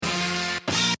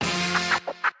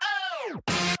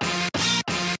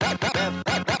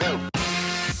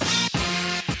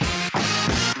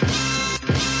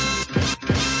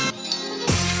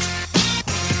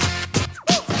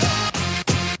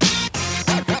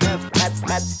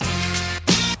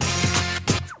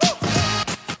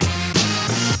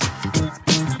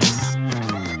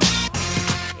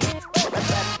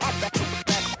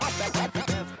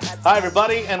Hi,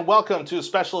 everybody, and welcome to a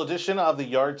special edition of The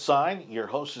Yard Sign. Your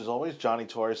host, as always, Johnny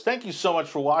Torres. Thank you so much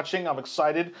for watching. I'm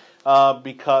excited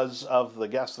because of the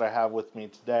guest that I have with me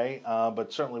today,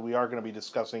 but certainly we are going to be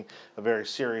discussing a very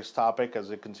serious topic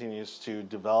as it continues to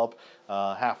develop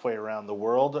halfway around the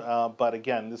world. But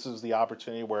again, this is the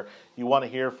opportunity where you want to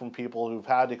hear from people who've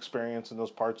had experience in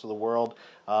those parts of the world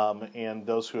and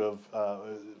those who have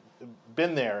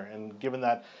been there and given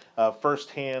that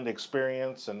first-hand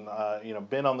experience and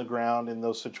been on the ground in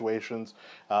those situations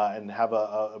and have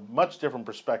a much different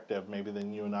perspective maybe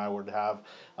than you and I would have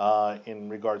in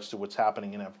regards to what's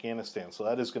happening in Afghanistan. So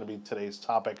that is going to be today's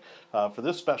topic for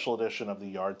this special edition of the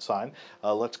Yard Sign.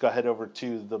 Let's go ahead over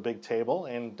to the big table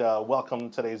and welcome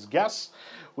today's guests.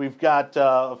 We've got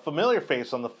a familiar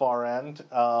face on the far end,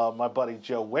 my buddy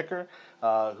Joe Wicker,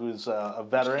 who's a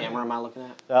veteran. Which camera am I looking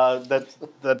at?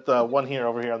 That one here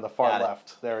over here on the far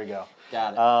left. There we go.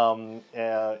 Got it.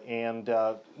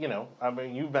 I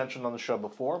mean, you've mentioned on the show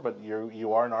before, but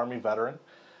you are an Army veteran.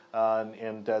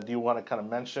 Do you want to kind of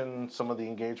mention some of the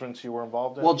engagements you were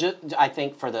involved in? Well, I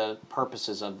think for the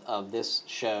purposes of this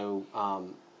show,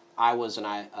 I was an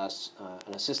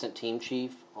assistant team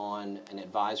chief on an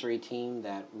advisory team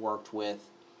that worked with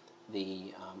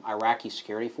the Iraqi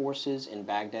security forces in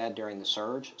Baghdad during the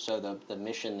surge. So the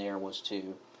mission there was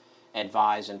to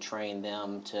advise and train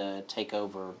them to take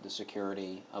over the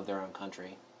security of their own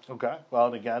country. Okay. Well,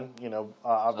 and again,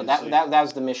 obviously... So that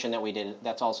was the mission that we did.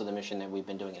 That's also the mission that we've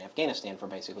been doing in Afghanistan for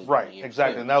basically 20 years.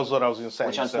 Exactly. Too, and that was what I was going to say.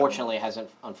 Which unfortunately hasn't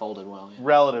unfolded well. Yeah.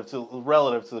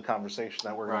 Relative to the conversation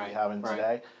that we're going to be having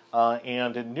today.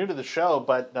 And new to the show,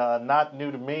 but not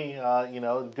new to me,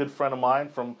 a good friend of mine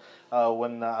from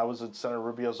when I was at Senator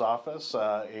Rubio's office,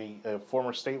 a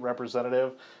former state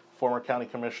representative, former county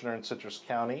commissioner in Citrus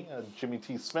County, Jimmie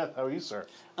T. Smith. How are you, sir?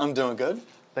 I'm doing good.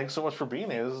 Thanks so much for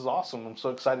being here. This is awesome. I'm so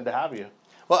excited to have you.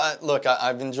 Well, look,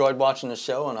 I've enjoyed watching the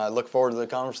show, and I look forward to the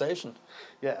conversation.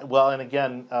 Yeah, well, and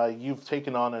again, you've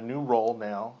taken on a new role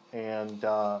now, and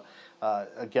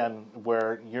again,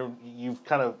 where you've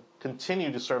kind of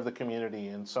continue to serve the community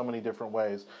in so many different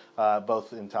ways,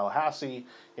 both in Tallahassee,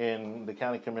 in the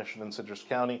county commission in Citrus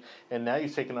County, and now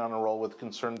you've taken on a role with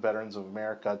Concerned Veterans of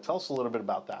America. Tell us a little bit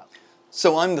about that.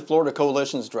 So I'm the Florida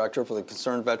Coalition's Director for the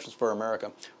Concerned Veterans for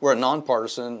America. We're a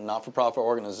nonpartisan, not-for-profit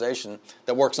organization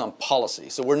that works on policy.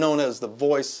 So we're known as the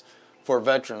voice for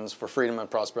veterans for freedom and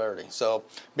prosperity. So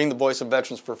being the voice of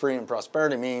veterans for freedom and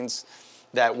prosperity means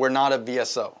that we're not a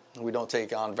VSO. We don't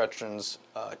take on veterans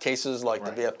cases like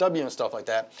the VFW and stuff like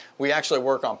that. We actually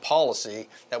work on policy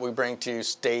that we bring to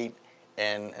state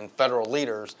and federal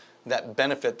leaders that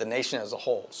benefit the nation as a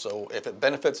whole. So if it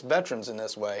benefits veterans in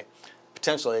this way,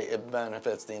 potentially it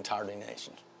benefits the entire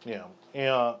nation.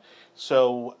 Yeah.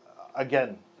 So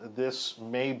again, this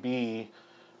may be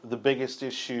the biggest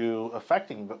issue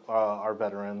affecting our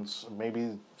veterans,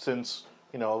 maybe since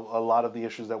a lot of the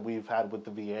issues that we've had with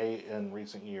the VA in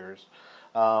recent years.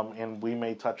 And we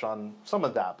may touch on some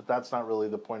of that, but that's not really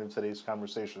the point of today's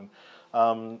conversation.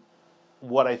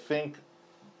 What I think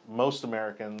most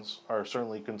Americans are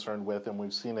certainly concerned with, and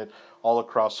we've seen it all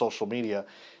across social media,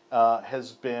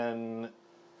 has been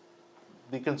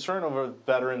the concern over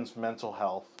veterans' mental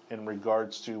health in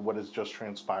regards to what has just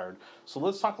transpired. So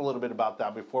let's talk a little bit about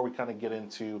that before we kind of get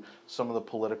into some of the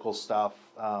political stuff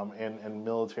and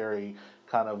military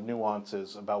kind of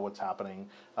nuances about what's happening.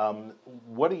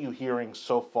 What are you hearing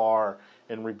so far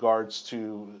in regards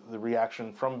to the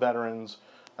reaction from veterans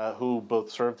who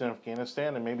both served in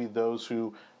Afghanistan and maybe those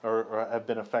who have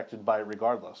been affected by it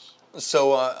regardless?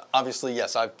 So obviously,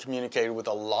 yes, I've communicated with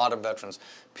a lot of veterans,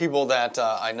 people that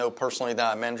I know personally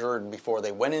that I mentored before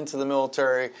they went into the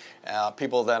military,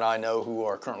 people that I know who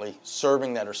are currently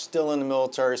serving that are still in the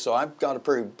military. So I've got a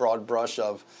pretty broad brush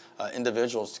of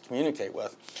individuals to communicate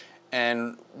with.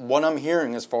 And what I'm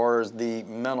hearing as far as the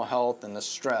mental health and the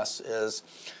stress is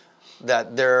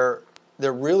that they're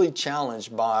really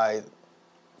challenged by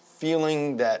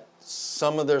feeling that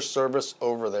some of their service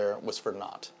over there was for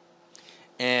naught.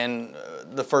 And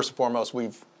the first and foremost,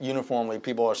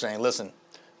 people are saying, listen,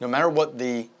 no matter what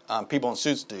the people in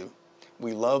suits do,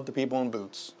 we love the people in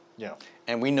boots. Yeah.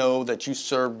 And we know that you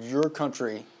served your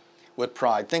country with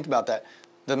pride. Think about that.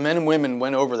 The men and women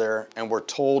went over there and were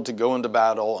told to go into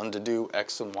battle and to do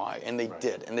X and Y, and they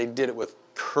did. And they did it with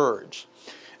courage.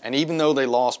 And even though they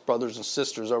lost brothers and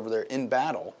sisters over there in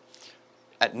battle,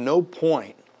 at no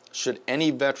point should any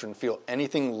veteran feel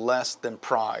anything less than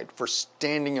pride for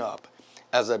standing up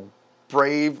as a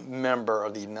brave member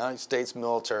of the United States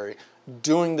military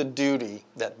doing the duty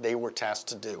that they were tasked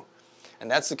to do. And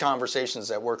that's the conversations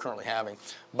that we're currently having.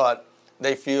 But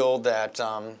they feel that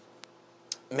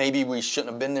maybe we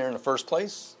shouldn't have been there in the first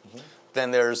place.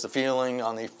 Then there's the feeling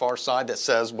on the far side that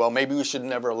says, well, maybe we should have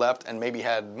never left and maybe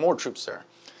had more troops there.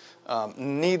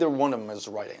 Neither one of them is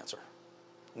the right answer.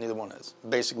 Neither one is.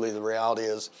 Basically, the reality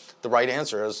is, the right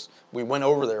answer is we went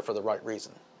over there for the right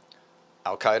reason.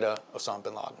 Al-Qaeda, Osama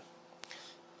bin Laden.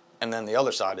 And then the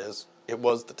other side is, it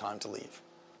was the time to leave.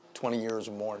 20 years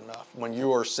or more enough. When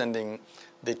you are sending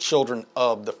the children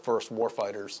of the first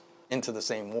warfighters into the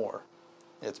same war,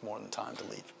 it's more than time to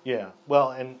leave. Yeah,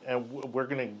 well, and we're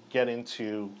going to get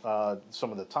into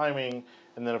some of the timing,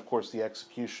 and then of course the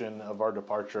execution of our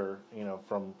departure, you know,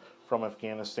 from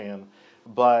Afghanistan.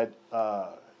 But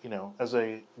you know, as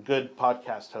a good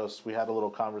podcast host, we had a little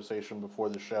conversation before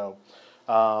the show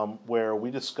where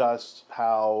we discussed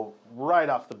how right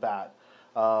off the bat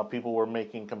people were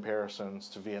making comparisons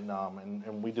to Vietnam,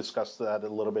 and we discussed that a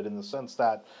little bit in the sense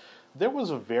that there was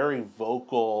a very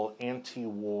vocal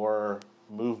anti-war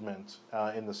movement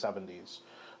in the 70s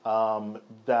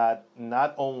that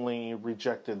not only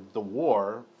rejected the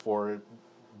war for it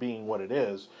being what it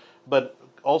is, but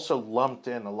also lumped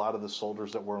in a lot of the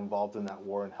soldiers that were involved in that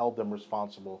war and held them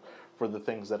responsible for the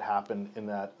things that happened in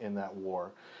that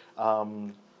war.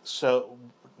 So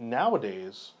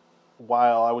nowadays,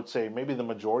 while I would say maybe the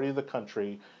majority of the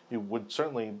country would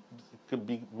certainly could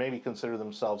be maybe consider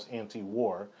themselves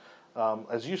anti-war,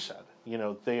 as you said, you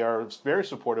know, they are very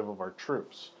supportive of our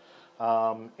troops.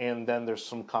 And then there's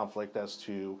some conflict as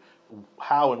to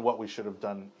how and what we should have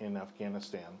done in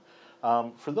Afghanistan.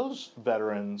 For those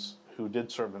veterans who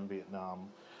did serve in Vietnam,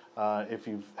 if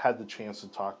you've had the chance to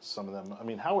talk to some of them, I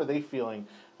mean, how are they feeling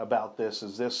about this?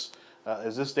 Is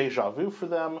this deja vu for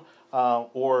them,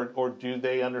 or do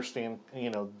they understand,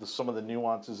 you know, some of the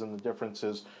nuances and the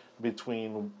differences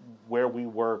between where we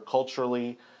were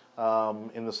culturally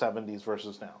in the 70s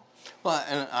versus now? Well,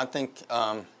 and I think,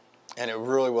 and it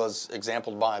really was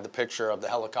exampled by the picture of the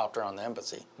helicopter on the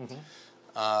embassy.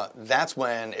 That's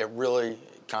when it really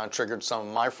kind of triggered some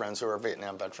of my friends who are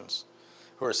Vietnam veterans,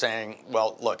 who are saying,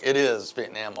 well, look, it is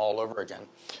Vietnam all over again.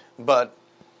 But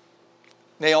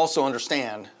they also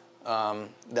understand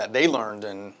that they learned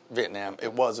in Vietnam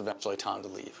it was eventually time to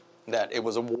leave, that it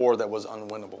was a war that was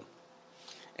unwinnable.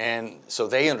 And so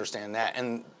they understand that.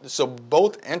 And so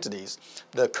both entities,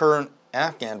 the current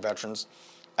Afghan veterans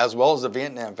as well as the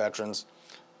Vietnam veterans,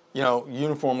 you know,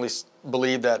 uniformly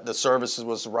believe that the service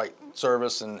was the right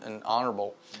service and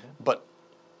honorable. But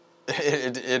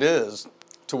it is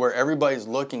to where everybody's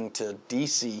looking to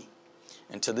D.C.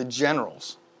 and to the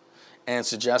generals and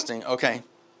suggesting, okay,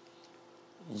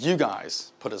 you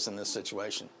guys put us in this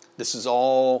situation. This is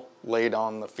all laid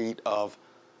on the feet of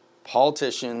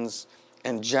politicians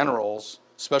and generals,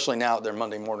 especially now that they're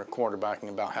Monday morning quarterbacking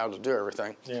about how to do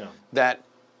everything, that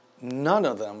none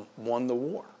of them won the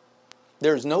war.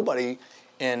 There's nobody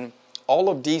in all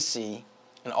of D.C.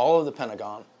 and all of the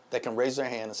Pentagon that can raise their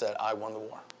hand and say, I won the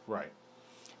war. Right.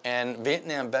 And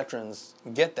Vietnam veterans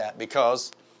get that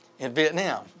because in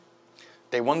Vietnam,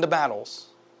 they won the battles,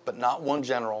 but not one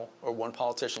general or one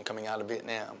politician coming out of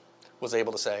Vietnam was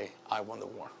able to say, I won the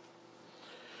war.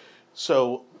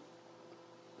 So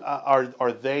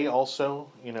are they also,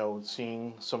 you know,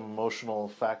 seeing some emotional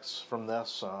effects from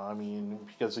this? I mean,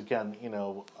 because again, you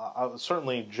know,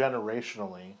 certainly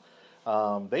generationally,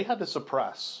 they had to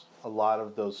suppress a lot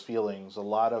of those feelings, a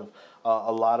lot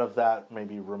of that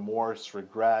maybe remorse,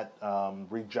 regret,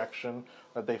 rejection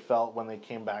that they felt when they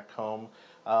came back home.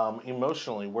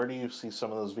 Emotionally, where do you see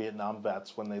some of those Vietnam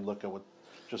vets when they look at what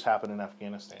just happened in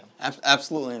Afghanistan?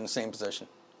 Absolutely in the same position.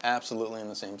 Absolutely in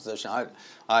the same position.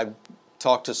 I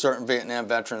talked to certain Vietnam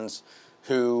veterans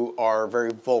who are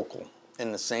very vocal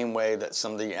in the same way that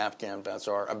some of the Afghan vets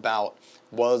are about,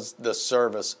 was the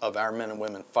service of our men and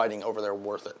women fighting over there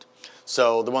worth it?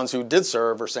 So the ones who did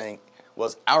serve are saying,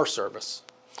 was our service.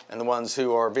 And the ones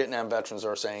who are Vietnam veterans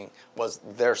are saying, was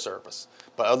their service.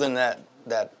 But other than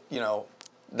that you know,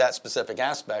 that specific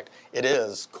aspect, it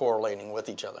is correlating with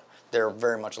each other. They're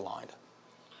very much aligned.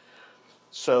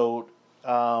 So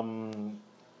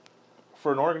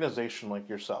for an organization like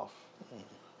yourself,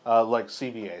 like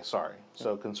CVA, sorry,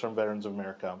 so Concerned Veterans of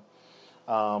America,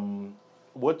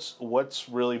 what's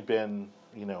really been,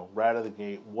 you know, right out of the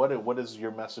gate, what has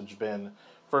your message been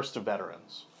first to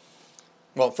veterans?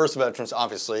 Well, first to veterans,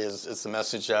 obviously, is the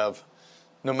message of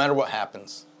no matter what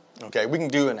happens, okay, we can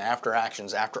do an after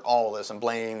actions after all of this and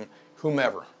blame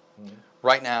whomever.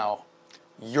 Right now,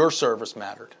 your service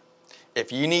mattered.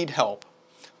 If you need help,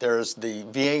 there's the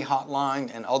VA hotline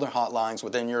and other hotlines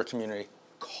within your community.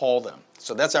 Call them.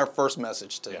 So that's our first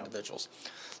message to individuals.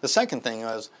 The second thing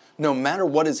is, no matter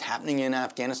what is happening in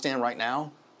Afghanistan right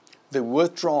now, the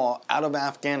withdrawal out of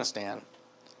Afghanistan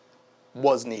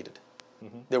was needed.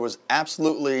 There was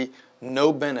absolutely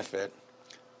no benefit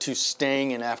to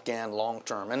staying in Afghan long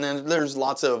term. And then there's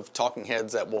lots of talking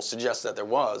heads that will suggest that there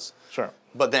was. Sure.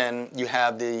 But then you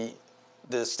have the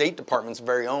State Department's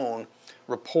very own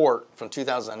report from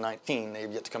 2019.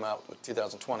 They've yet to come out with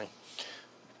 2020.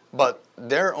 But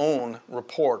their own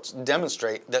reports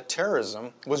demonstrate that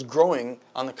terrorism was growing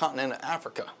on the continent of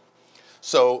Africa.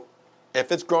 So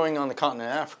if it's growing on the continent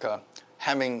of Africa,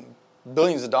 having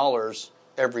billions of dollars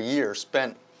every year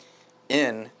spent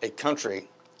in a country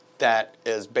that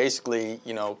is basically,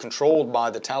 controlled by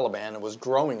the Taliban and was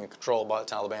growing and controlled by the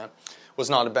Taliban was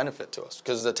not a benefit to us.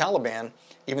 Because the Taliban,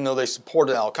 even though they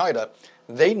supported Al-Qaeda,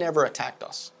 they never attacked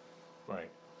us. Right.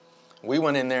 We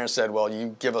went in there and said, well,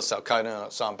 you give us Al-Qaeda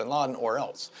and Osama bin Laden or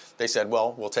else. They said,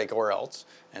 well, we'll take or else.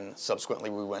 And subsequently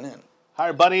we went in. Hi,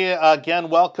 everybody. Again,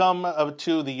 welcome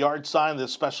to the Yard Sign,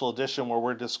 this special edition where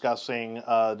we're discussing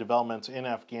developments in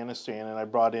Afghanistan. And I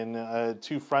brought in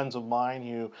two friends of mine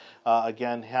who,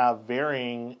 again, have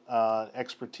varying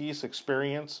expertise,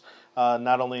 experience,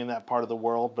 not only in that part of the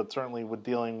world, but certainly with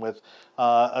dealing with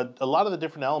a lot of the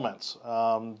different elements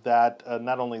that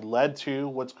not only led to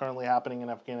what's currently happening in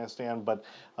Afghanistan, but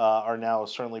are now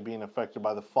certainly being affected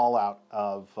by the fallout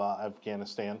of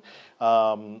Afghanistan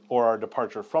or our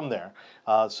departure from there.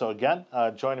 So again,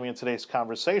 joining me in today's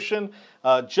conversation,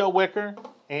 Joe Wicker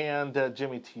and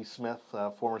Jimmie T. Smith,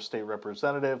 former state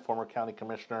representative, former county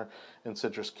commissioner in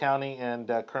Citrus County, and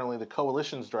currently the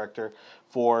coalitions director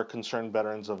for Concerned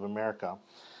Veterans of America.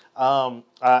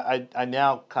 I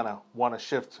now kind of want to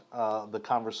shift the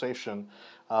conversation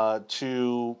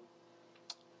to,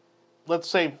 let's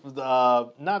say,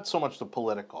 not so much the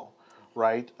political,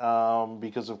 right?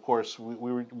 Because of course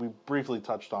we briefly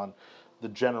touched on the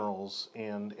generals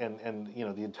and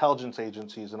the intelligence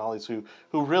agencies and all these who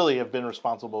really have been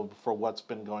responsible for what's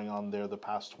been going on there the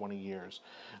past 20 years.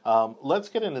 Let's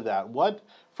get into that.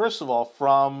 First of all,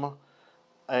 from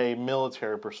a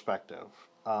military perspective,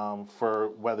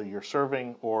 for whether you're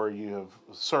serving or you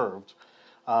have served,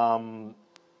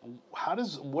 how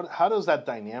does that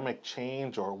dynamic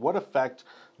change, or what effect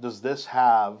does this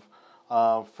have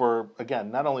for,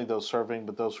 again, not only those serving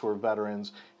but those who are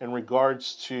veterans in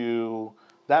regards to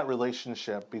that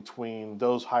relationship between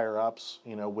those higher ups,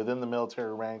 within the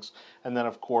military ranks, and then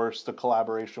of course the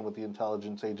collaboration with the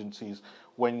intelligence agencies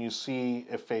when you see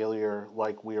a failure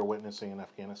like we are witnessing in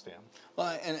Afghanistan?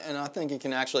 Well, and I think it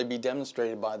can actually be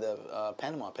demonstrated by the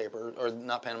Panama paper, or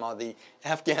not Panama, the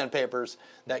Afghan papers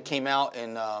that came out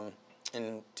in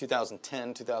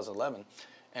 2010, 2011.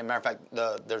 And matter of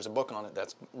fact, there's a book on it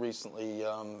that's recently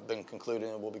been concluded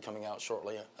and will be coming out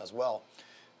shortly as well.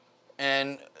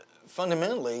 And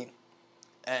fundamentally,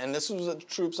 and this was the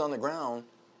troops on the ground,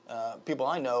 people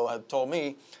I know have told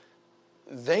me,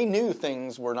 they knew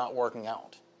things were not working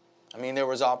out. I mean, there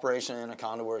was Operation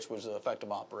Anaconda, which was an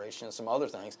effective operation, and some other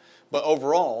things. But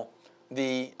overall,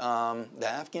 the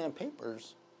Afghan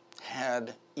papers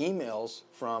had emails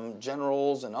from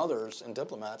generals and others and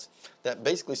diplomats that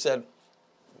basically said,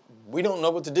 we don't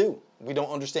know what to do. We don't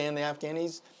understand the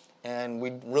Afghanis, and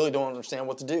we really don't understand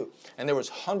what to do. And there was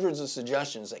hundreds of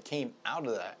suggestions that came out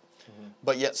of that.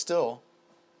 But yet still,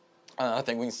 I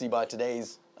think we can see by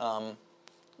today's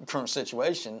current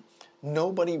situation,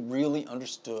 nobody really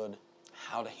understood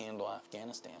how to handle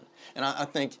Afghanistan. And I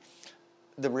think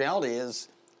the reality is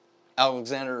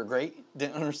Alexander the Great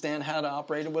didn't understand how to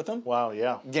operate it with them. Wow,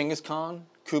 yeah. Genghis Khan,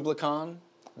 Kublai Khan,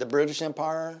 the British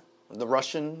Empire, the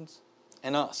Russians,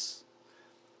 and us.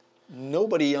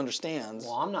 Nobody understands.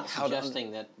 Well, I'm not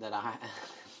suggesting that I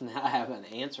that I have an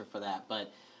answer for that,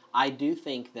 but I do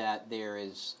think that there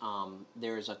is a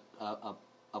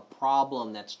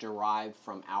problem that's derived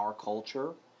from our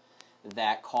culture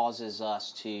that causes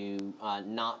us to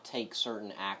not take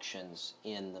certain actions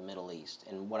in the Middle East.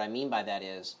 And what I mean by that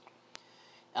is,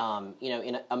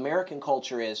 in American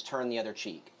culture is turn the other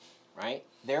cheek, right?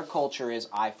 Their culture is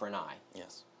eye for an eye.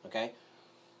 Yes. Okay.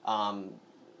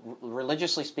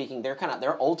 Religiously speaking,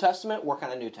 they're Old Testament, we're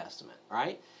kind of New Testament,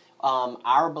 right?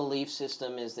 Our belief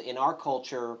system is that in our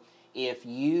culture, if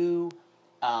you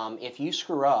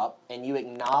screw up and you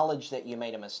acknowledge that you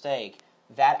made a mistake,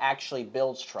 that actually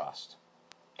builds trust.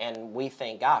 And we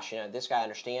think, gosh, this guy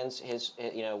understands his,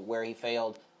 where he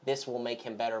failed. This will make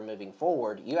him better moving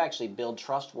forward. You actually build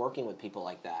trust working with people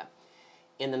like that.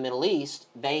 In the Middle East,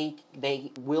 they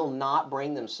will not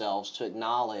bring themselves to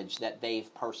acknowledge that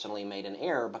they've personally made an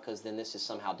error, because then this is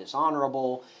somehow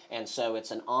dishonorable, and so it's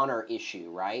an honor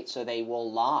issue, right? So they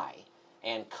will lie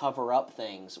and cover up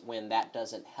things when that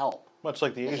doesn't help. Much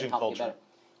like the Asian culture.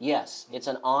 Yes, it's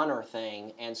an honor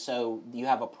thing, and so you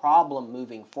have a problem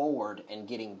moving forward and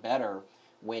getting better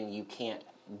when you can't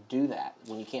do that,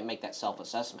 when you can't make that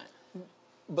self-assessment.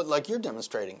 But like you're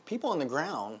demonstrating, people on the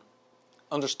ground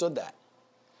understood that.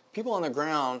 People on the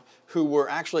ground who were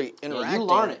actually interacting. Yeah, you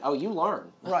learn it. Oh, you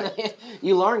learn. Right.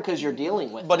 You learn because you're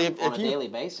dealing with them on a daily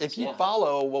basis. If you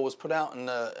follow what was put out in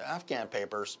the Afghan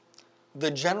papers, the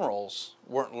generals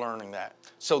weren't learning that.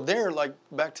 So there, like,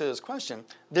 back to his question,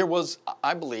 there was,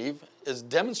 I believe, is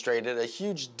demonstrated a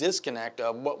huge disconnect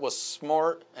of what was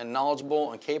smart and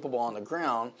knowledgeable and capable on the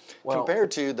ground compared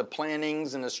to the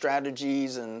plannings and the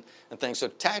strategies and things. So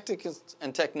tactics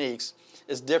and techniques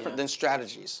is different than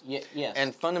strategies. Yes.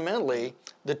 And fundamentally,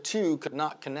 the two could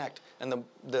not connect. And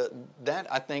that,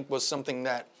 I think, was something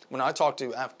that, when I talk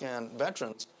to Afghan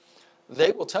veterans,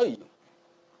 they will tell you,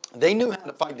 they knew how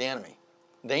to fight the enemy.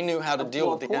 They knew how to deal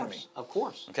with the enemy. Of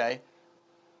course. Okay?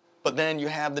 But then you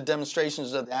have the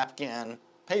demonstrations of the Afghan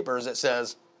papers that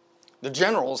says the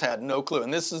generals had no clue.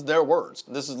 And this is their words.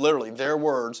 This is literally their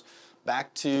words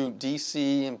back to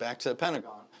D.C. and back to the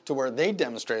Pentagon, to where they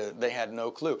demonstrated they had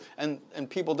no clue. And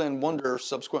people then wonder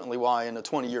subsequently why in a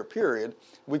 20-year period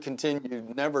we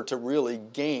continued never to really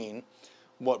gain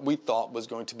what we thought was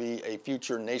going to be a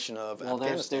future nation of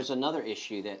Afghanistan. Well, there's another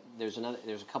issue that there's a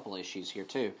couple of issues here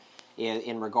too,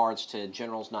 in regards to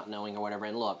generals not knowing or whatever.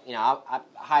 And look, you know,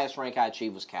 highest rank I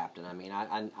achieved was captain. I mean,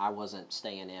 I wasn't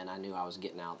staying in. I knew I was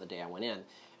getting out the day I went in,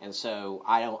 and so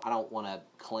I don't want to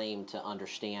claim to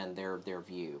understand their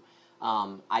view.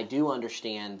 I do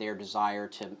understand their desire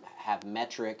to have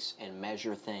metrics and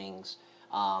measure things.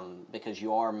 Because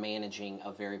you are managing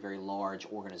a very, very large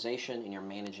organization and you're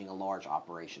managing a large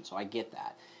operation. So I get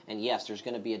that. And yes, there's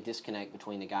going to be a disconnect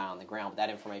between the guy on the ground, but that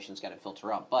information's got to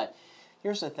filter up. But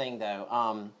here's the thing,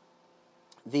 though.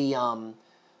 When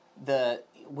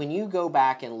you go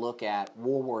back and look at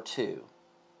World War II,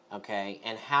 okay,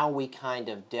 and how we kind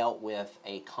of dealt with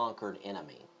a conquered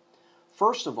enemy,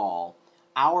 first of all,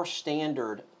 our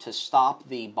standard to stop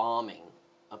the bombing,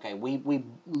 okay, we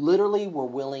literally were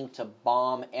willing to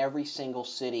bomb every single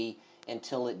city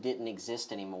until it didn't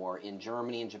exist anymore in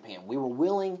Germany and Japan. We were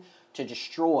willing to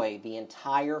destroy the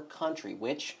entire country,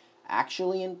 which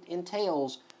actually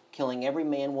entails killing every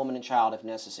man, woman, and child if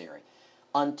necessary,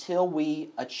 until we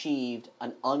achieved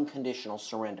an unconditional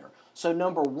surrender. So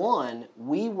number one,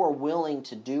 we were willing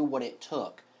to do what it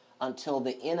took until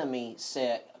the enemy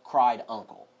cried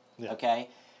uncle, okay?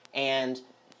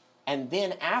 And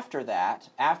then after that,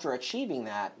 after achieving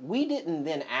that, we didn't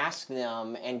then ask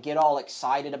them and get all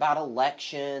excited about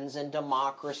elections and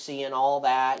democracy and all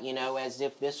that, you know, as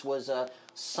if this was a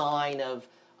sign of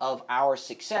our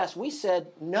success. We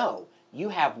said, no, you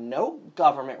have no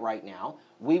government right now.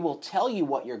 We will tell you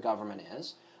what your government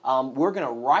is. We're going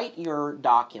to write your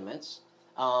documents.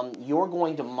 You're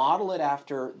going to model it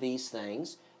after these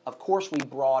things. Of course, we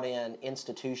brought in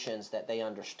institutions that they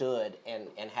understood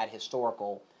and had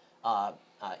historical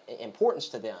importance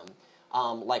to them,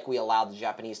 like we allowed the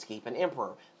Japanese to keep an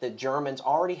emperor. The Germans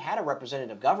already had a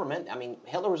representative government. I mean,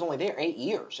 Hitler was only there 8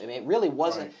 years. I mean, it really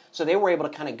wasn't. Right. So they were able to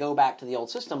kind of go back to the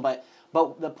old system. But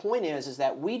the point is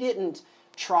that we didn't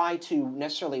try to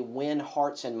necessarily win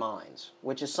hearts and minds,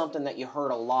 which is something that you heard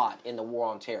a lot in the War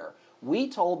on Terror. We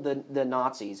told the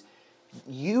Nazis,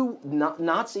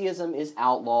 Nazism is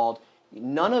outlawed.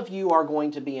 None of you are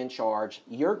going to be in charge.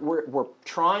 We're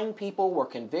trying people, we're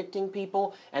convicting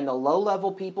people, and the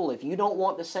low-level people, if you don't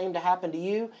want the same to happen to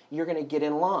you, you're going to get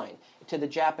in line. To the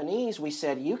Japanese, we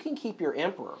said, you can keep your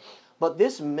emperor, but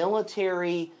this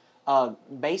military,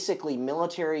 basically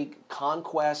military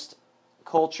conquest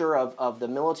culture of the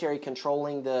military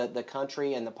controlling the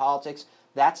country and the politics,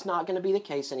 that's not going to be the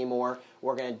case anymore.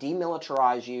 We're going to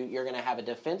demilitarize you. You're going to have a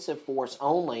defensive force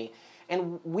only.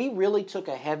 And we really took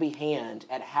a heavy hand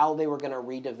at how they were going to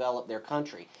redevelop their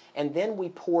country. And then we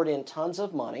poured in tons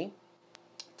of money,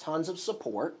 tons of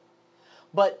support,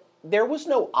 but there was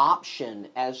no option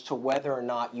as to whether or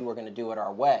not you were going to do it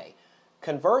our way.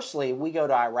 Conversely, we go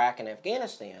to Iraq and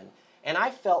Afghanistan, and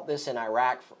I felt this in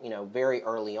Iraq, very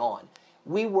early on.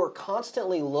 We were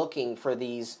constantly looking for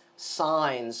these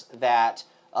signs that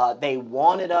they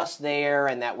wanted us there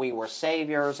and that we were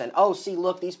saviors, and, oh, see,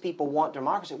 look, these people want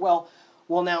democracy. Well,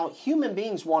 now, human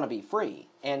beings want to be free,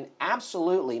 and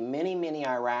absolutely, many, many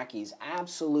Iraqis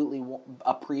absolutely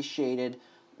appreciated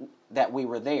that we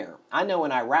were there. I know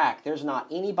in Iraq, there's not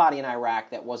anybody in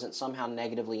Iraq that wasn't somehow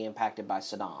negatively impacted by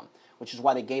Saddam, which is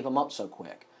why they gave him up so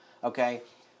quick, okay?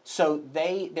 So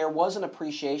there was an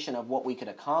appreciation of what we could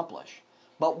accomplish,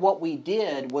 but what we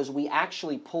did was we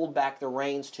actually pulled back the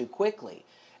reins too quickly.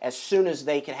 as soon as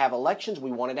they could have elections,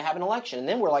 we wanted to have an election. And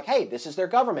then we're like, hey, this is their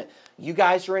government. You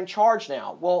guys are in charge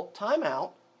now. Well, time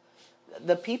out.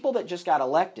 The people that just got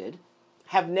elected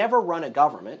have never run a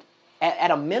government,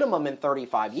 at a minimum in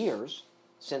 35 years,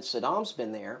 since Saddam's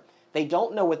been there. They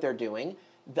don't know what they're doing.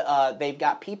 They've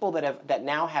got people that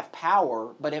now have power,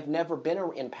 but have never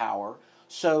been in power.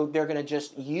 So they're going to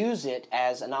just use it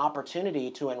as an opportunity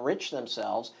to enrich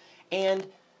themselves. And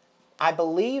I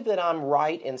believe that I'm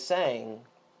right in saying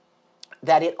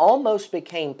that it almost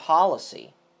became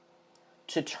policy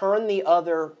to turn the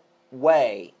other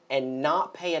way and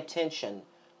not pay attention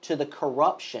to the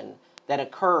corruption that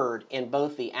occurred in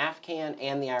both the Afghan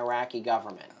and the Iraqi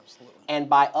government. Absolutely. And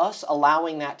by us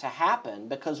allowing that to happen,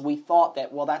 because we thought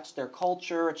that, well, that's their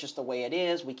culture, it's just the way it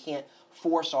is, we can't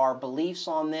force our beliefs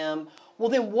on them. Well,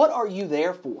 then what are you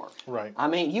there for? Right. I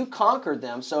mean, you conquered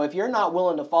them, so if you're not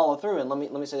willing to follow through, and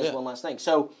let me say this one last thing.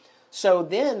 So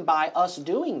then by us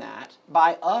doing that,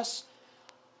 by us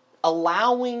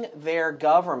allowing their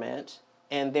government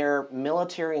and their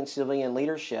military and civilian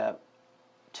leadership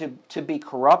to be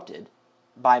corrupted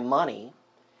by money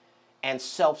and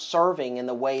self-serving in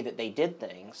the way that they did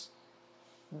things,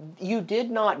 you did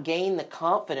not gain the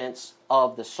confidence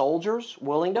of the soldiers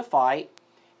willing to fight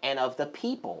and of the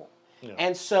people. Yeah.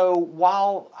 And so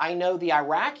while I know the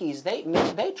Iraqis,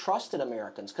 they trusted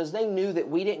Americans because they knew that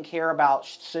we didn't care about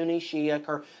Sunni, Shia,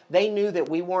 or they knew that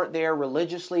we weren't there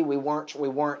religiously. We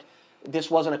weren't. This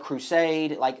wasn't a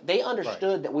crusade. Like, they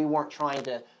understood that we weren't trying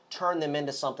to turn them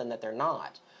into something that they're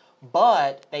not.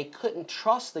 But they couldn't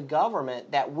trust the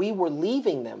government that we were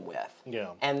leaving them with.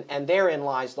 Yeah. And therein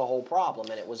lies the whole problem.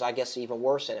 And it was, I guess, even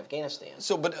worse in Afghanistan.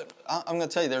 So, but I'm going to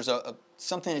tell you, there's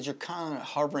something that you're kind of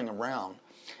hovering around.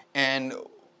 And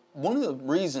one of the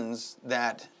reasons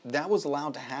that was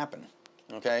allowed to happen,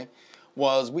 okay,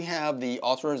 was we have the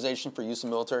authorization for use of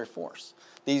military force.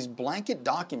 These blanket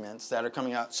documents that are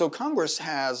coming out. So Congress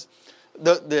has,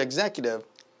 the executive,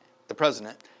 the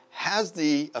president, has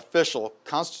the official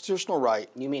constitutional right.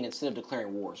 You mean instead of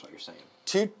declaring war is what you're saying?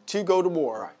 To go to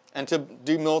war and to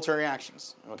do military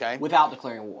actions, okay? Without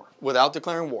declaring war. Without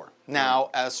declaring war. Now,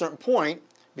 at a certain point,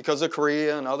 because of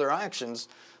Korea and other actions,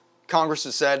 Congress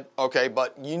has said, okay,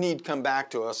 but you need to come back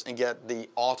to us and get the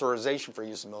authorization for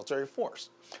use of military force.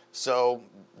 So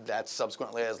that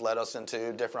subsequently has led us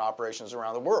into different operations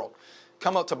around the world.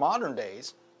 Come up to modern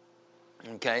days,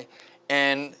 okay,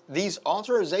 and these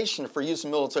authorization for use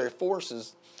of military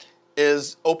forces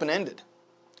is open-ended.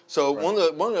 So one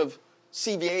of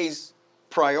CVA's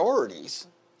priorities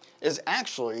is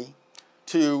actually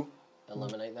to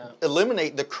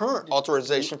eliminate the current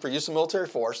authorization for use of military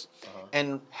force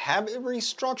and have it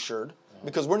restructured,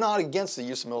 because we're not against the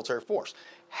use of military force,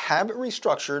 have it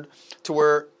restructured to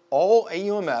where all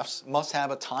AUMFs must have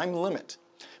a time limit.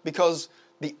 Because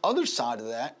the other side of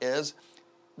that is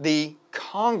the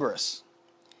Congress,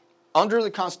 under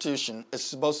the Constitution, is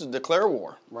supposed to declare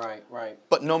war. Right.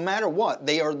 But no matter what,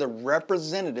 they are the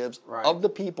representatives of the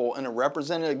people in a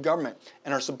representative government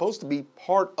and are supposed to be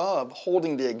part of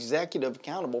holding the executive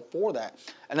accountable for that.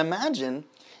 And imagine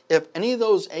if any of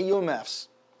those AUMFs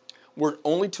were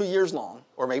only 2 years long,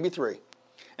 or maybe 3,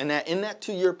 and that in that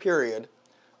 2-year period,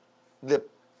 the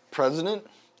president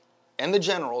and the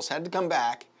generals had to come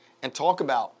back and talk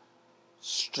about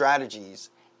strategies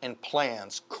and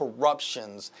plans,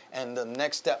 corruptions, and the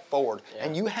next step forward. Yeah.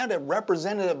 And you had a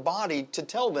representative body to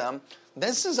tell them,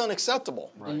 this is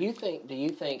unacceptable. Right. Do you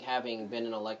think, having been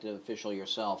an elected official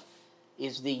yourself,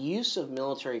 is the use of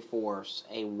military force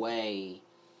a way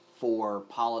for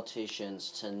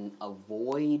politicians to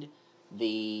avoid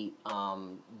the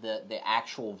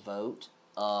actual vote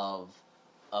of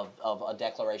a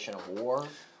declaration of war?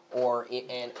 Or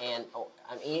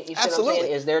I mean, you absolutely.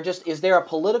 Is there a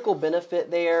political benefit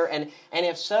there? And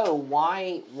if so,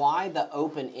 why the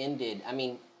open-ended? I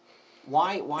mean,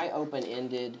 why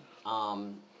open-ended?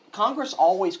 Congress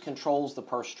always controls the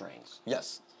purse strings.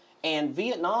 Yes. And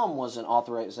Vietnam was an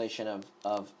authorization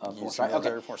of force, right?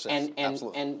 Okay. Force, yes.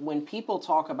 And when people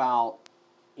talk about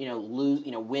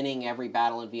winning every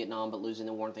battle in Vietnam but losing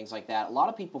the war and things like that, a lot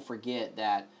of people forget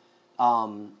that.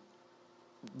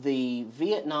 The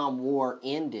Vietnam War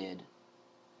ended,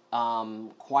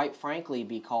 quite frankly,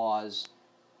 because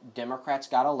Democrats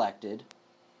got elected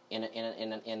in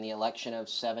the election of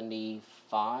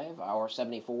 75 or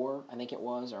 74, I think it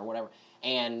was, or whatever,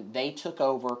 and they took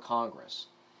over Congress,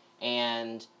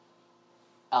 and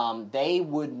they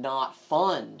would not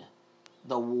fund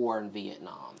the war in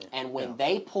Vietnam. And when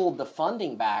they pulled the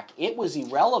funding back, it was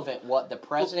irrelevant what the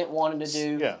president wanted to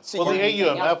do. Yeah. or Well, the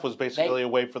anything AUMF else. was basically a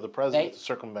way for the president they- to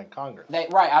circumvent Congress.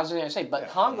 Right, I was going to say, but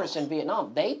Congress in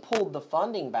Vietnam, they pulled the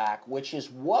funding back, which is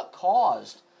what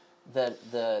caused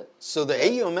the So the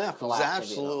AUMF was collapse of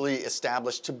absolutely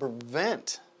established to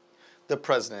prevent the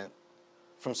president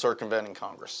from circumventing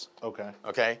Congress. Okay.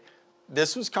 Okay?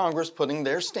 This was Congress putting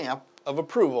their stamp of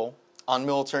approval on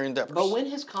military endeavors. But when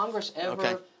has Congress ever,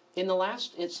 Okay. in the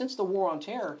last, since the War on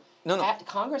Terror, No.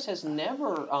 Congress has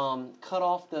never cut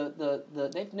off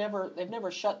they've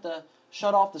never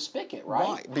shut off the spigot, right?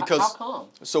 Right, because how come?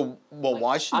 So, well,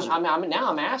 why should you? Now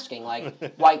I'm asking,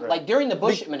 like during the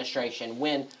Bush administration,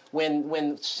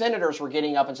 when senators were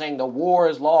getting up and saying the war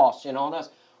is lost and all that,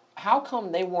 how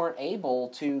come they weren't able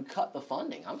to cut the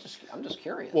funding? I'm just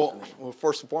curious. Well,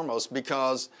 first and foremost,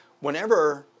 because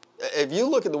whenever, if you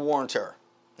look at the War on Terror,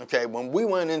 okay, when we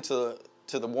went into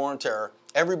the War on Terror,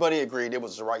 everybody agreed it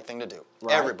was the right thing to do.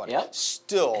 Right, Everybody. yep.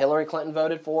 Still. Hillary Clinton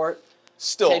voted for it.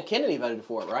 Still. Ted Kennedy voted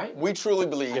for it, right? We truly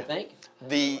believe I think.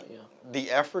 the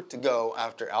effort to go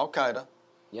after Al Qaeda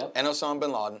Yep. and Osama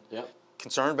bin Laden. Yep.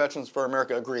 Concerned Veterans for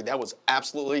America agreed that was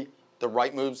absolutely the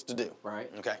right moves to do.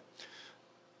 Right. Okay.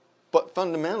 But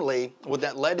fundamentally, what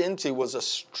that led into was a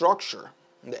structure.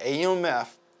 The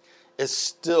AUMF is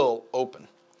still open.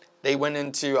 They went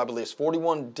into, I believe,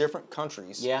 41 different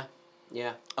countries. Yeah.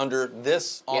 Yeah. Under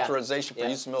this Yeah. authorization for Yeah.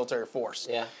 use of military force.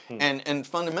 Yeah. And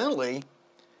fundamentally,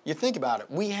 you think about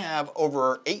it, we have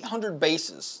over 800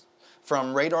 bases,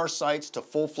 from radar sites to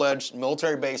full-fledged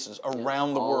military bases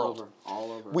around the world.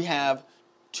 All over. We have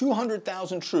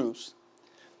 200,000 troops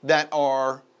that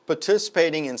are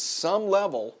participating in some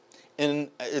level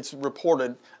in, it's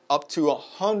reported, up to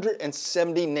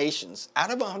 170 nations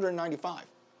out of 195.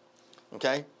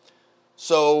 Okay?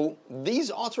 So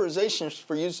these authorizations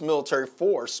for use of military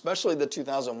force, especially the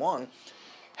 2001,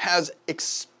 has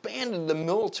expanded the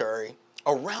military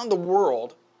around the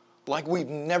world like we've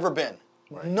never been.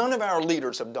 Right. None of our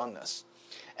leaders have done this.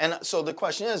 And so the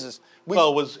question is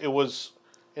well, it was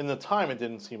in the time it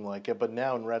didn't seem like it, but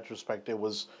now in retrospect it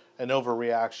was an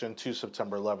overreaction to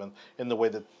September 11th in the way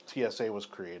that TSA was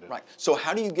created. Right. So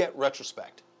how do you get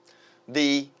retrospect?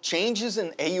 The changes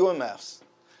in AUMFs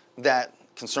that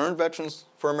Concerned Veterans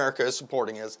for America is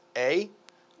supporting is A,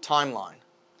 timeline,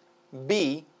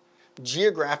 B,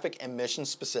 geographic and mission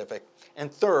specific,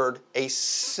 and third, a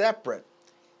separate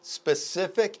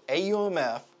specific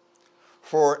AUMF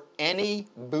for any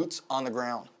boots on the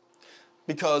ground.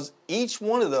 Because each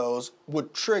one of those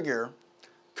would trigger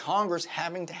Congress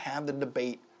having to have the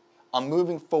debate on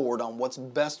moving forward on what's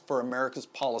best for America's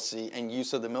policy and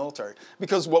use of the military.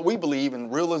 Because what we believe in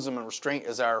realism and restraint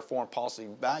is our foreign policy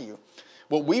value.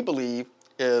 What we believe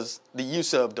is the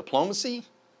use of diplomacy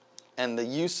and the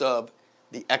use of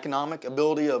the economic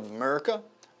ability of America,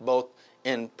 both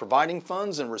in providing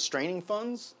funds and restraining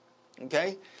funds,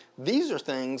 okay? These are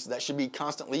things that should be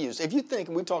constantly used. If you think,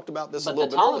 and we talked about this a little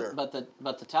bit earlier. But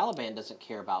the Taliban doesn't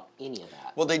care about any of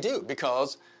that. Well, they do,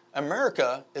 because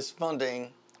America is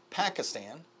funding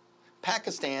Pakistan.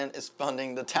 Pakistan is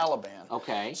funding the Taliban.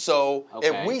 Okay. So Okay.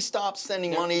 if we stop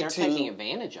sending money they're to... taking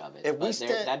advantage of it,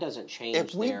 that doesn't change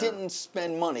If we their... didn't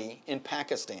spend money in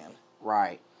Pakistan,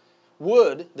 Right.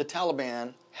 would the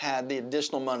Taliban had the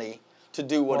additional money to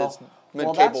do what it's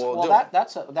been capable of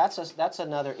doing? That's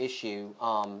another issue,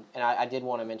 and I did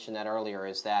want to mention that earlier,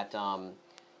 is that,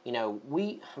 you know,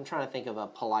 I'm trying to think of a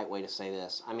polite way to say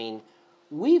this. I mean,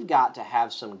 we've got to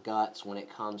have some guts when it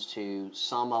comes to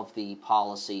some of the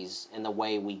policies and the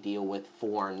way we deal with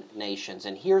foreign nations.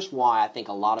 And here's why I think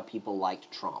a lot of people liked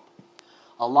Trump.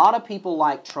 A lot of people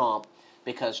liked Trump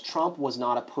because Trump was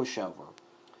not a pushover.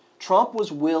 Trump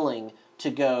was willing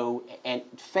to go and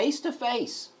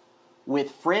face-to-face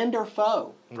with friend or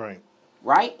foe. Right.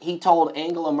 Right? He told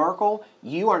Angela Merkel,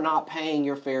 you are not paying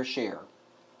your fair share.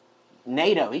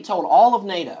 NATO, he told all of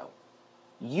NATO,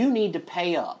 you need to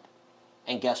pay up.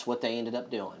 And guess what they ended up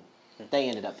doing? They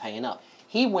ended up paying up.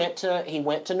 He went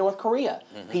to North Korea.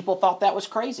 People thought that was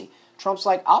crazy. Trump's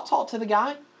like, I'll talk to the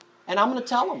guy, and I'm going to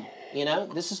tell him, you know,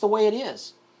 this is the way it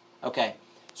is. Okay,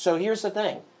 so here's the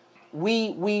thing.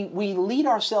 We lead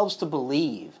ourselves to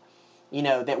believe, you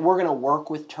know, that we're going to work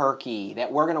with Turkey,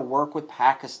 that we're going to work with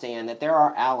Pakistan, that they're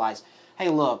our allies. Hey,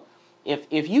 look,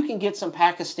 if you can get some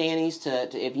Pakistanis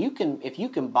if you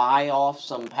can buy off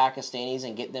some Pakistanis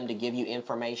and get them to give you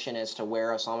information as to where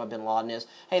Osama bin Laden is,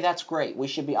 hey, that's great. We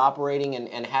should be operating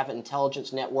and have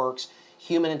intelligence networks,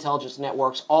 human intelligence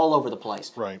networks all over the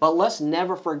place. Right. But let's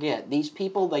never forget, these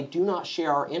people, they do not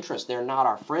share our interests. They're not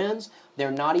our friends. They're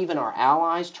not even our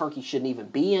allies. Turkey shouldn't even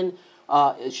be in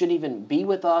it shouldn't even be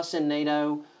with us in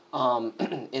NATO.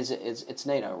 It's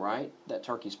NATO, right? That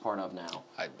Turkey's part of now,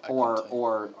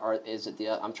 or is it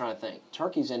the? I'm trying to think.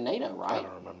 Turkey's in NATO, right? I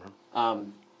don't remember.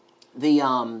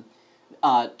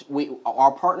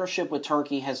 Our partnership with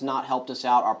Turkey has not helped us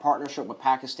out. Our partnership with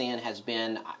Pakistan has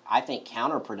been, I think,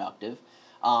 counterproductive.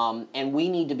 And we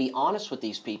need to be honest with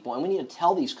these people, and we need to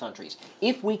tell these countries,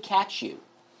 if we catch you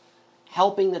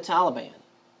helping the Taliban,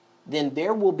 then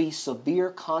there will be severe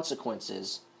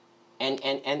consequences. And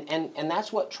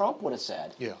that's what Trump would have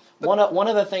said. Yeah. One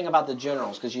other thing about the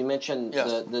generals, because you mentioned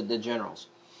the generals.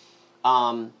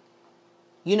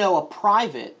 A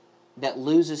private that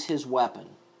loses his weapon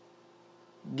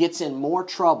gets in more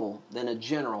trouble than a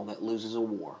general that loses a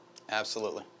war.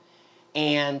 Absolutely.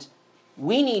 And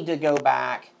we need to go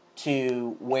back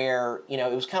to where,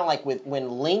 it was kind of like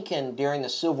when Lincoln during the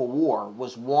Civil War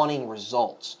was wanting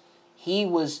results. He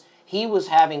was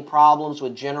having problems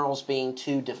with generals being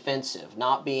too defensive,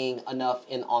 not being enough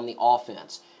on the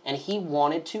offense. And he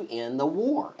wanted to end the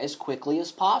war as quickly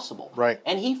as possible. Right.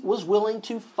 And he was willing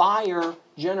to fire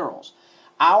generals.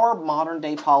 Our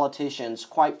modern-day politicians,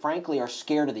 quite frankly, are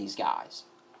scared of these guys.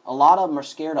 A lot of them are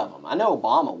scared of them. I know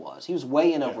Obama was. He was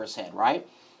way in over his head, right?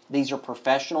 These are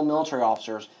professional military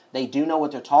officers. They do know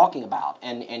what they're talking about,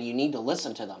 and you need to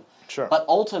listen to them. Sure. But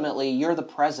ultimately, you're the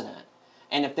president.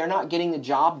 And if they're not getting the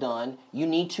job done, you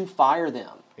need to fire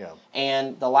them. Yeah.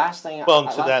 And the last thing... Well,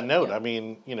 and to that note, I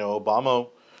mean, Obama,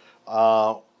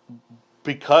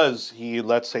 because he,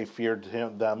 let's say, feared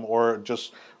them or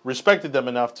just respected them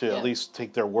enough to at least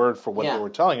take their word for what they were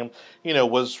telling him,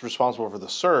 was responsible for the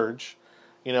surge,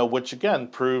 which, again,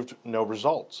 proved no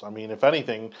results. I mean, if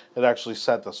anything, it actually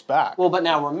set us back. Well, but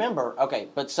now remember, okay,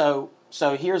 but so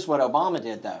here's what Obama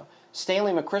did, though.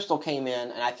 Stanley McChrystal came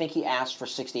in, and I think he asked for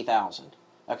 60,000.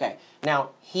 Okay, now,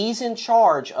 he's in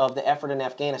charge of the effort in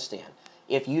Afghanistan.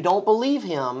 If you don't believe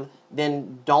him,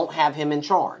 then don't have him in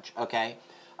charge, okay?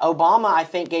 Obama, I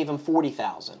think, gave him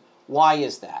 40,000. Why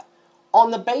is that?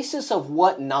 On the basis of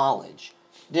what knowledge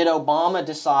did Obama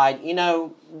decide,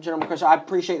 General McChrystal, I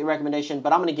appreciate the recommendation,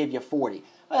 but I'm going to give you 40?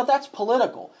 Well, that's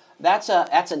political. That's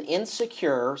an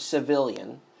insecure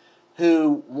civilian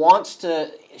who wants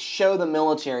to show the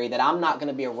military that I'm not going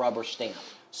to be a rubber stamp.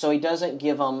 So he doesn't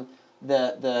give them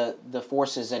the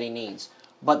forces that he needs.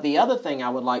 But the other thing I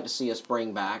would like to see us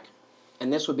bring back,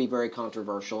 and this would be very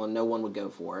controversial and no one would go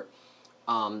for it,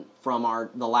 from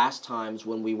the last times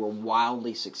when we were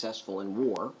wildly successful in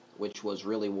war, which was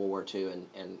really World War II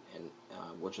and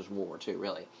which was World War II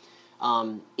really,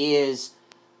 is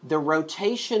the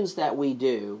rotations that we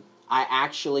do, I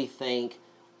actually think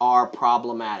are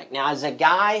problematic. Now, as a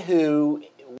guy who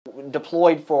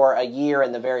deployed for a year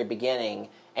in the very beginning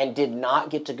and did not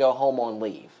get to go home on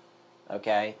leave,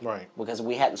 okay? Right. Because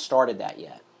we hadn't started that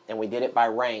yet. And we did it by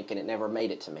rank, and it never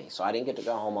made it to me. So I didn't get to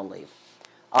go home on leave.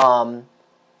 I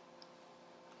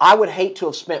would hate to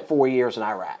have spent 4 years in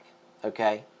Iraq,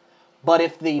 okay? But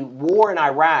if the war in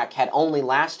Iraq had only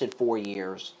lasted 4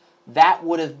 years, that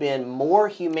would have been more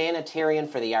humanitarian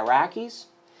for the Iraqis,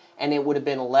 and it would have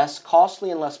been less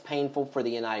costly and less painful for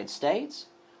the United States,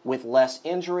 with less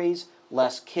injuries,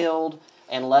 less killed,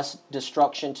 and less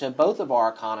destruction to both of our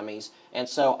economies. And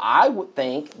so I would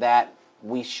think that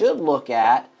we should look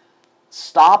at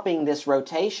stopping this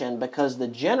rotation because the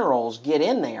generals get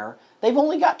in there. They've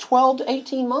only got 12 to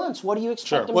 18 months. What do you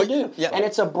expect them to do? Yeah. And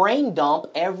it's a brain dump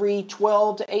every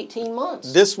 12 to 18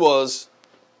 months. This was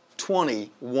 20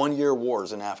 one-year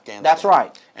wars in Afghanistan. That's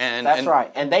right. And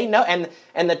right. And they know,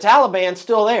 and the Taliban's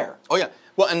still there. Oh, yeah.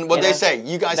 Well, and what they say,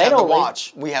 you guys have to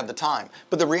watch, we have the time.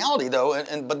 But the reality, though,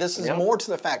 but this is more to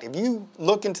the fact, if you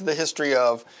look into the history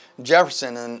of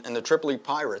Jefferson and the Tripoli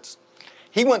Pirates,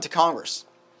 he went to Congress.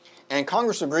 And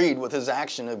Congress agreed with his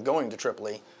action of going to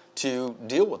Tripoli to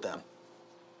deal with them.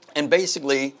 And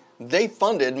basically, they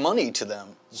funded money to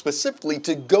them, specifically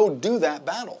to go do that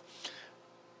battle.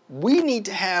 We need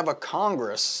to have a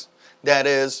Congress that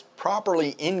is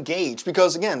properly engaged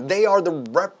because, again, they are the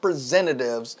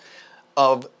representatives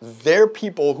of their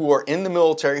people who are in the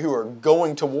military, who are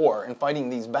going to war and fighting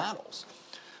these battles.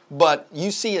 But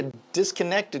you see a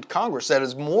disconnected Congress that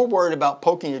is more worried about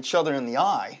poking each other in the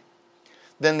eye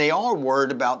than they are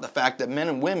worried about the fact that men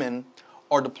and women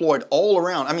are deployed all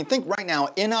around. I mean, think right now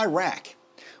in Iraq,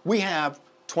 we have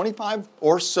 25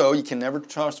 or so, you can never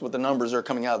trust what the numbers are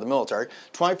coming out of the military,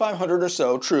 2,500 or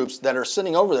so troops that are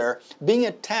sitting over there being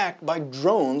attacked by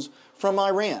drones from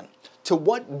Iran. To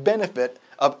what benefit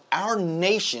of our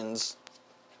nation's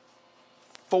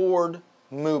forward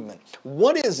movement.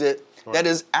 What is it that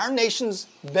is our nation's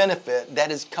benefit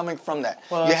that is coming from that?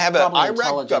 Well, you have an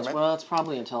Iraq government. Well, it's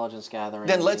probably intelligence gathering.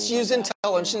 Then let's use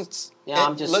intelligence. Yeah,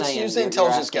 I'm just saying. Let's use the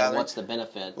intelligence gathering. What's the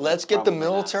benefit? Let's get the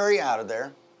military out of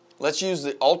there. Let's use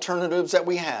the alternatives that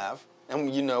we have,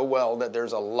 and you know well that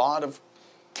there's a lot of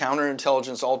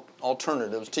counterintelligence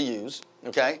alternatives to use.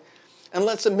 Okay, and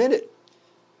let's admit it.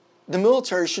 The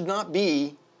military should not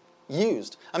be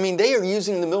used. I mean, they are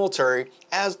using the military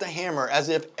as the hammer, as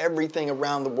if everything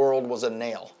around the world was a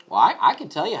nail. Well, I can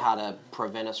tell you how to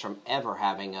prevent us from ever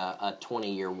having a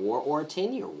 20-year war or a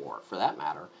 10-year war, for that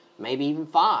matter, maybe even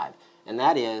 5. And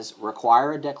that is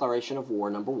require a declaration of war,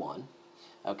 number 1.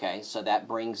 Okay, so that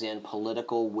brings in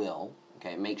political will.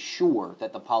 Okay, make sure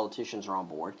that the politicians are on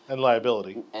board. And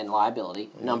liability.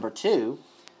 Mm-hmm. Number 2,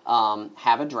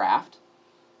 have a draft.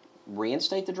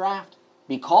 Reinstate the draft.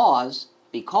 Because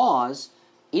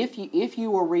if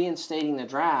you are reinstating the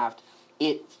draft,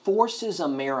 it forces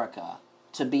America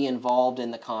to be involved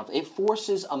in the conflict. It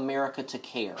forces America to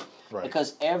care. Right.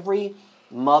 Because every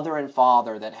mother and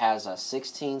father that has a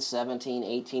 16, 17,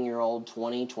 18-year-old,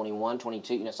 20, 21,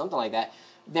 22, something like that,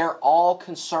 they're all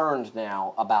concerned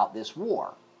now about this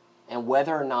war and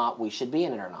whether or not we should be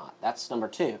in it or not. That's number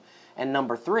 2. And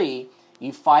number 3,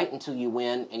 you fight until you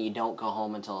win and you don't go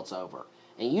home until it's over.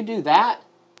 And you do that,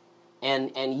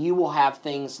 and you will have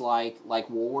things like World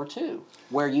War II,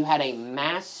 where you had a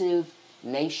massive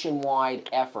nationwide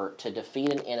effort to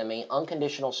defeat an enemy,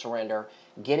 unconditional surrender,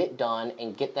 get it done,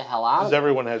 and get the hell out of it. Because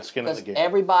everyone had skin in the game.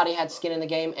 Everybody had skin in the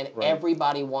game, and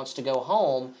everybody wants to go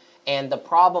home. And the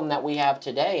problem that we have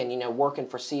today, and working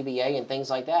for CBA and things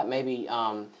like that, maybe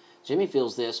Jimmie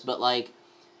feels this, but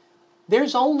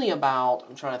there's only about,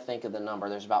 I'm trying to think of the number,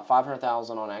 there's about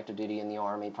 500,000 on active duty in the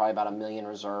Army, probably about 1 million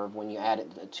reserve. When you add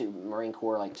it to Marine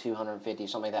Corps, like 250,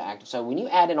 something like that active. So when you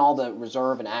add in all the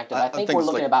reserve and active, I think we're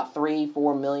looking at about 3,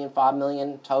 4 million, 5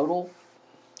 million total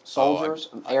soldiers,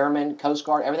 airmen, Coast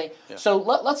Guard, everything. Yeah. So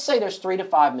let's say there's 3 to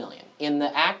 5 million in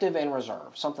the active and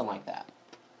reserve, something like that.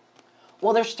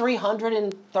 Well, there's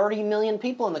 330 million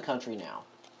people in the country now.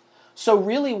 So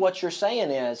really what you're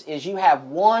saying is you have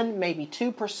 1, maybe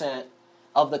 2%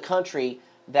 of the country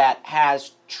that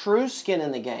has true skin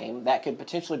in the game that could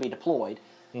potentially be deployed.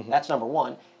 Mm-hmm. That's number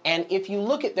 1. And if you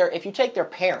look at if you take their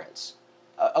parents,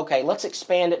 okay, let's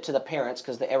expand it to the parents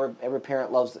because every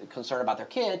parent loves concern about their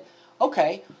kid.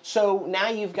 Okay, so now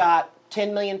you've got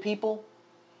 10 million people.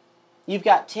 You've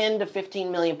got 10 to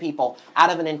 15 million people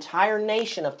out of an entire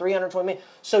nation of 320 million.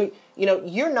 So,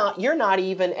 you're not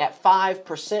even at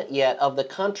 5% yet of the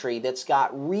country that's got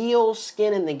real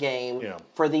skin in the game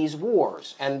for these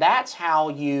wars. And that's how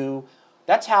you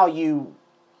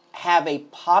have a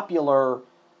popular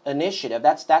initiative.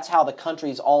 That's how the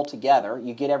country's all together.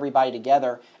 You get everybody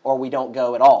together or we don't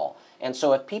go at all. And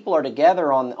so if people are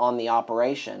together on the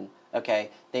operation, okay,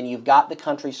 then you've got the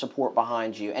country's support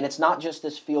behind you. And it's not just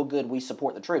this feel-good, we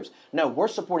support the troops. No, we're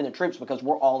supporting the troops because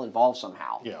we're all involved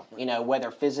somehow,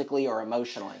 whether physically or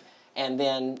emotionally. And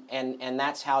then, and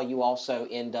that's how you also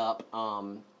end up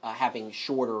having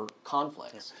shorter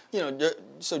conflicts.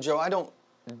 So Joe, I don't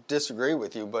disagree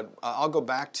with you, but I'll go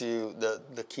back to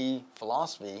the key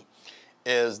philosophy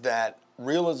is that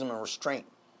realism and restraint.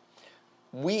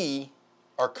 We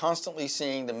are constantly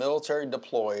seeing the military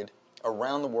deployed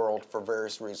around the world for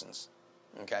various reasons.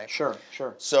 Okay? Sure.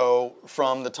 So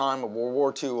from the time of World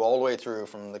War II all the way through,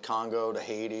 from the Congo to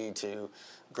Haiti to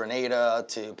Grenada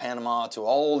to Panama to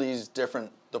all these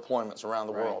different deployments around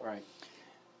the world. Right.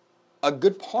 A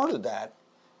good part of that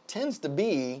tends to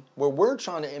be where we're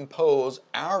trying to impose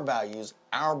our values,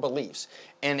 our beliefs.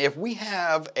 And if we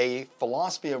have a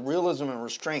philosophy of realism and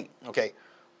restraint, okay,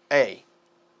 A,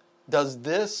 does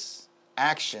this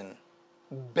action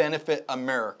benefit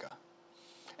America?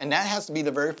 And that has to be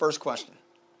the very first question.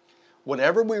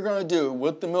 Whatever we're going to do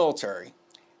with the military,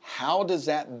 how does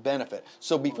that benefit?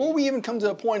 So before we even come to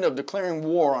the point of declaring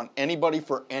war on anybody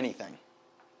for anything,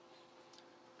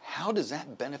 how does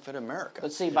that benefit America?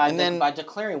 But see, by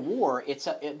declaring war,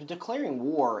 declaring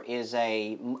war is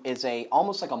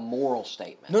almost like a moral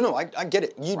statement. No, I get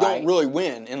it. You don't really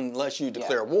win unless you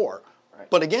declare war. Right.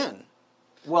 But again,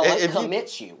 it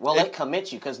commits you. It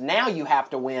commits you because now you have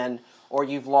to win or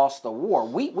you've lost the war.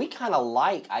 We kind of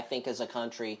I think as a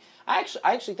country, I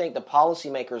actually think the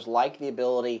policymakers like the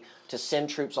ability to send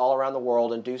troops all around the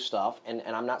world and do stuff, and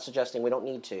I'm not suggesting we don't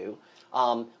need to.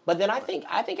 But then I think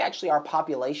actually our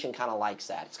population kind of likes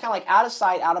that. It's kind of like out of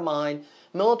sight, out of mind.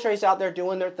 Military's out there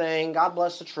doing their thing. God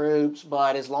bless the troops,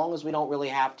 but as long as we don't really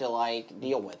have to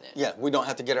deal with it. Yeah, we don't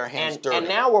have to get our hands dirty. And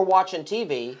now we're watching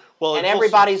TV, and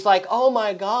everybody's like, "Oh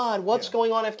my God, what's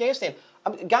going on in Afghanistan?"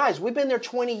 Guys, we've been there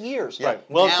 20 years. Yeah. Right.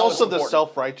 Well, it's Now also it's the important.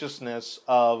 self-righteousness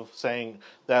of saying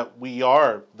that we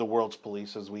are the world's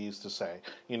police, as we used to say.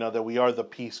 That we are the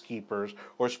peacekeepers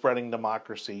or spreading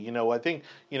democracy. I think,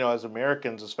 as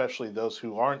Americans, especially those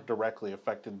who aren't directly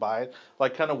affected by it,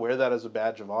 like kind of wear that as a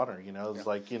badge of honor. It's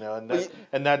like,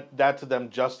 and that to them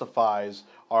justifies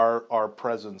our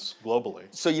presence globally.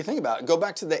 So you think about it. Go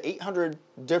back to the 800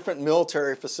 different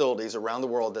military facilities around the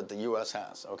world that the U.S.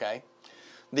 has, okay?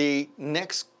 The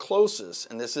next closest,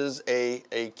 and this is a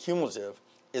cumulative,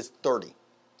 is 30.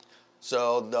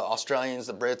 So the Australians,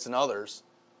 the Brits, and others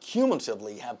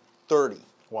cumulatively have 30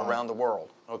 around the world,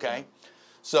 okay?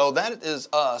 So that is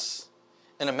us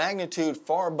in a magnitude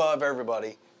far above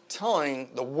everybody telling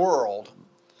the world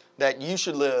that you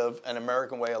should live an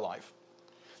American way of life.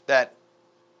 That,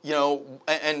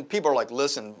 and people are like,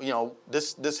 listen,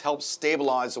 this helps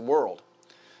stabilize the world.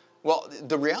 Well,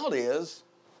 the reality is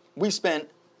we spent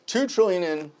 $2 trillion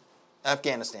in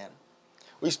Afghanistan.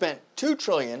 We spent $2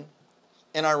 trillion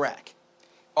in Iraq.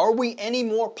 Are we any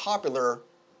more popular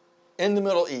in the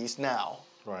Middle East now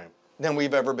than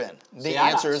we've ever been? The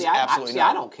answer is absolutely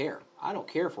not. I don't care. I don't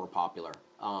care if we're popular.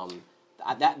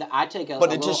 I take a.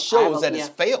 But it just shows that it's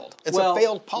failed. It's a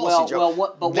failed policy,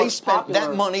 Joe. They spent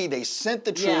that money. They sent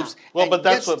the troops. Well, but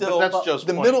that's Joe's point.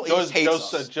 The Middle East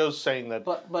hates us. Joe's saying that.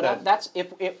 But that's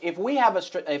if we have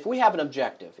an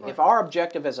objective. If our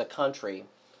objective as a country,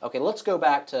 okay, we'll go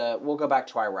back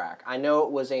to Iraq. I know it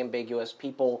was ambiguous.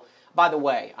 People, by the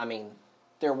way, I mean,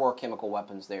 there were chemical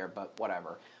weapons there, but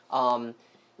whatever.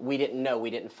 We didn't know.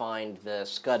 We didn't find the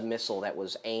Scud missile that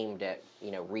was aimed at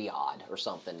Riyadh or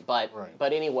something. But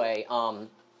anyway,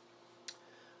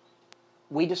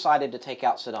 we decided to take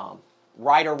out Saddam,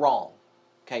 right or wrong.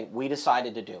 Okay, we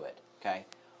decided to do it. Okay,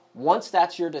 once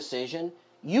that's your decision,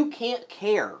 you can't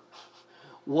care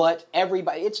what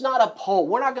everybody. It's not a poll.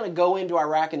 We're not going to go into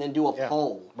Iraq and then do a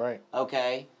poll. Right.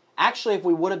 Okay. Actually, if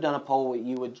we would have done a poll,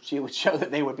 you would show that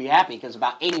they would be happy because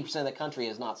about 80% of the country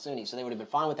is not Sunni, so they would have been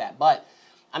fine with that. But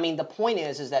I mean, the point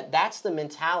is that that's the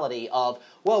mentality of,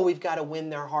 well, we've got to win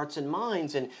their hearts and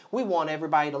minds, and we want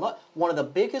everybody to love. One of the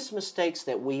biggest mistakes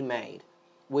that we made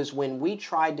was when we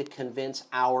tried to convince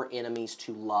our enemies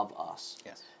to love us.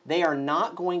 Yes. They are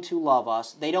not going to love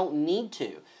us. They don't need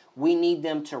to. We need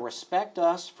them to respect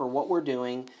us for what we're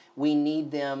doing. We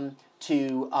need them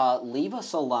to leave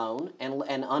us alone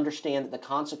and understand that the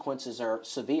consequences are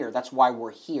severe. That's why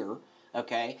we're here,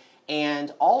 okay?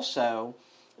 And also,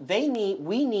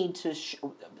 we need to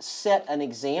set an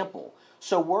example.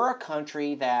 So we're a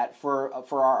country that, for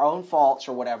our own faults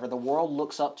or whatever, the world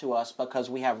looks up to us because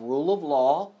we have rule of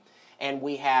law and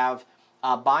we have,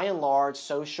 by and large,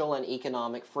 social and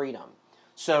economic freedom.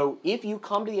 So if you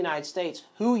come to the United States,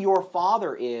 who your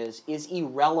father is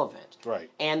irrelevant. Right.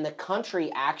 And the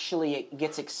country actually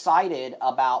gets excited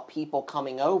about people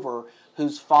coming over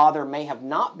whose father may have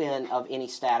not been of any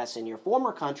status in your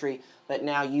former country, but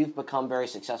now you've become very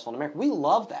successful in America. We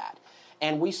love that,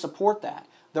 and we support that.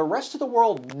 The rest of the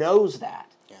world knows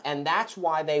that, and that's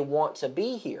why they want to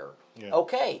be here. Yeah.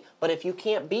 Okay, but if you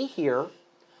can't be here,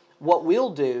 what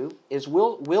we'll do is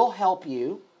we'll help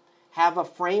you have a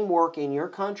framework in your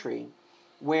country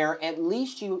where at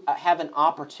least you have an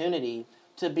opportunity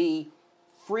to be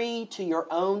free to your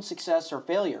own success or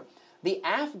failure. The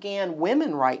Afghan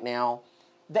women right now,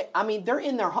 they're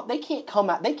in their home. They can't come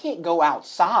out. They can't go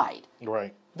outside.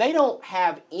 Right. They don't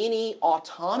have any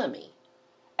autonomy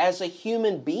as a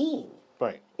human being.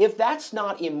 Right. If that's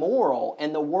not immoral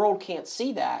and the world can't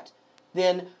see that,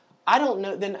 then I don't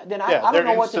know. Then I don't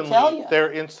know what to tell you.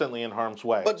 They're instantly in harm's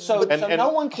way. So no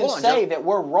one can say that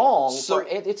we're wrong.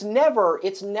 It's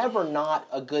never not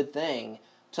a good thing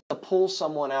to pull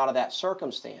someone out of that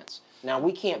circumstance. Now,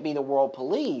 we can't be the world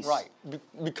police. Right.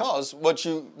 Because what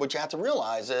you have to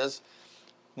realize is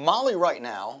Mali right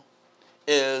now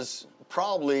is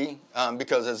probably,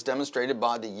 because as demonstrated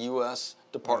by the U.S.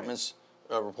 Department's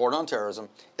report on terrorism,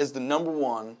 is the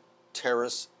 #1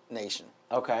 terrorist nation.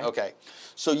 Okay. Okay.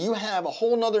 So you have a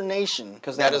whole other nation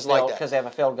that is like that. Because they have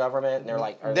a failed government, and they're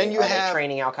like, are they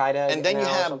training Al Qaeda? And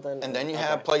then you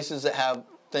have places that have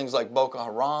things like Boko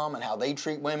Haram and how they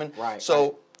treat women. Right.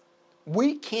 So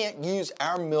we can't use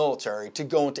our military to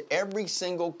go into every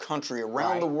single country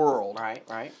around the world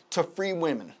to free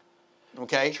women.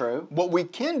 Okay? True. What we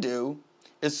can do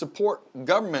is support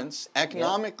governments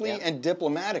economically and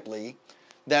diplomatically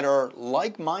that are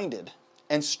like-minded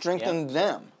and strengthen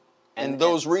them in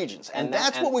those regions. And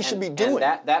that's what we should be doing.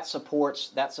 And that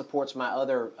supports my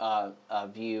other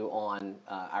view on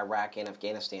Iraq and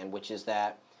Afghanistan, which is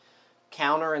that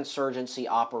counterinsurgency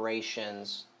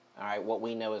operations, all right, what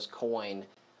we know as COIN,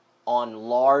 on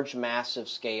large, massive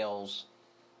scales,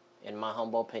 in my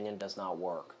humble opinion, does not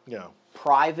work. Yeah.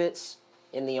 Privates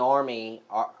in the Army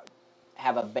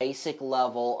have a basic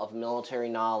level of military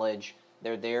knowledge.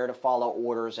 They're there to follow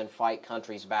orders and fight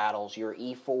countries' battles. Your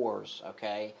E4s,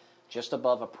 okay, just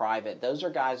above a private, those are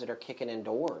guys that are kicking in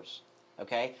doors,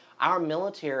 okay? Our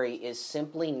military is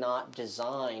simply not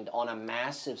designed on a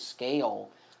massive scale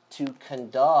to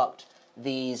conduct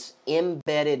these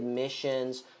embedded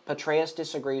missions. Petraeus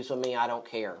disagrees with me. I don't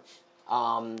care.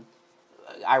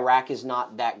 Iraq is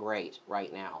not that great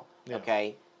right now,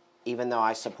 okay, even though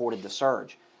I supported the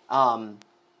surge.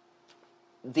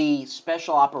 The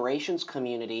special operations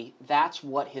community, that's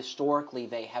what historically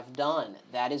they have done.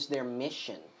 That is their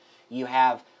mission. You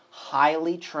have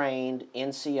highly trained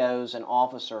NCOs and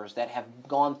officers that have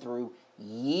gone through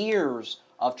years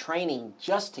of training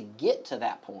just to get to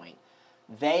that point.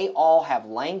 They all have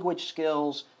language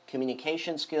skills,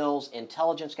 communication skills,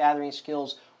 intelligence gathering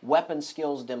skills, weapon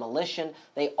skills, demolition.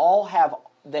 They all have,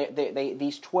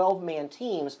 these 12-man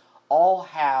teams all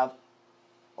have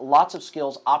lots of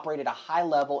skills, operate at a high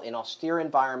level in austere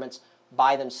environments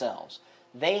by themselves.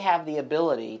 They have the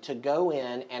ability to go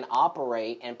in and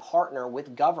operate and partner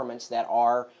with governments that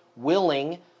are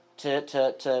willing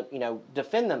to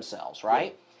defend themselves,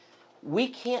 right? Yeah. We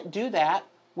can't do that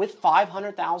with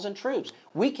 500,000 troops.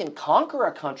 We can conquer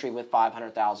a country with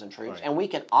 500,000 troops, right, and we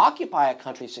can occupy a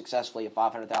country successfully with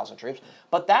 500,000 troops,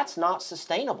 but that's not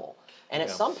sustainable. And at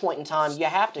some point in time, you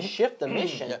have to shift the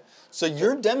mission. Yeah. So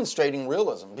you're demonstrating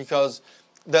realism, because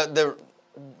the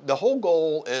whole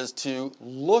goal is to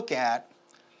look at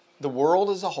the world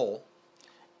as a whole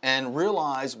and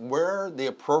realize where the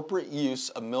appropriate use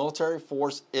of military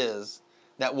force is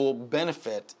that will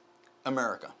benefit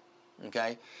America,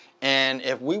 okay? And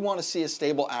if we want to see a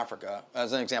stable Africa,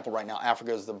 as an example right now,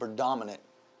 Africa is the predominant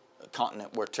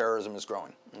continent where terrorism is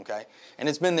growing, okay? And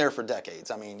it's been there for decades.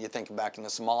 I mean, you think back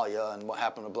into Somalia and what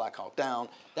happened to Black Hawk Down,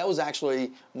 that was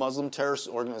actually Muslim terrorist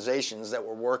organizations that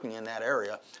were working in that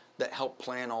area that helped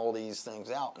plan all these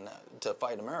things out and to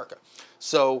fight America.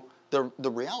 So the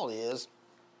reality is,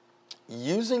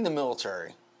 using the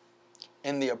military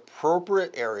in the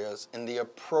appropriate areas in the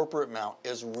appropriate amount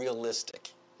is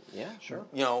realistic. Yeah, sure.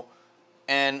 You know,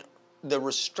 and the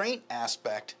restraint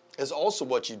aspect is also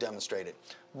what you demonstrated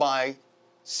by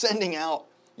sending out,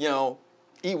 you know,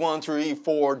 E1 through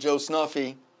E4, Joe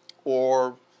Snuffy,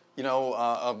 or, you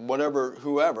know, whatever,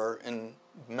 whoever, in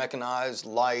mechanized,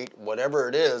 light, whatever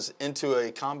it is, into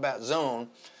a combat zone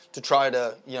to try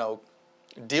to, you know,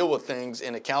 deal with things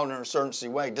in a counterinsurgency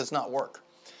way does not work.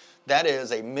 That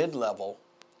is a mid-level,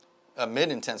 a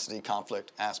mid-intensity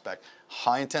conflict aspect.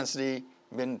 High intensity,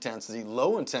 mid-intensity,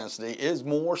 low intensity is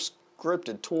more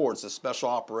scripted towards the special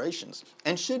operations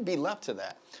and should be left to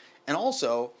that. And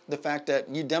also the fact that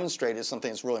you demonstrated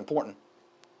something that's really important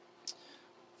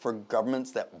for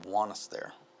governments that want us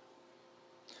there.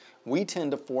 We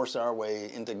tend to force our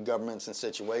way into governments and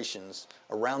situations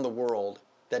around the world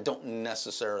that don't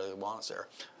necessarily want us there.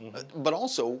 Mm-hmm. But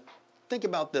also, think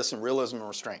about this in realism and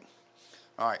restraint.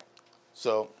 All right,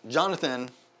 so Jonathan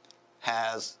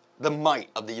has the might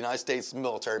of the United States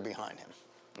military behind him,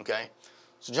 okay?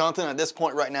 So Jonathan, at this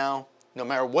point right now, no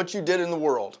matter what you did in the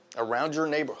world, around your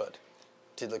neighborhood,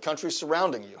 to the countries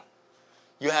surrounding you,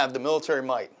 you have the military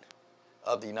might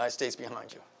of the United States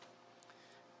behind you.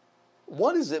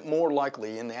 What is it more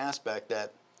likely in the aspect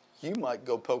that you might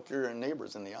go poke your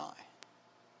neighbors in the eye?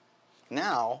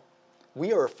 Now,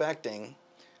 we are affecting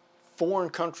foreign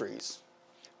countries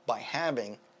by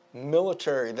having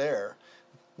military there.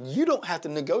 You don't have to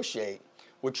negotiate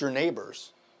with your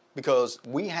neighbors because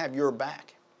we have your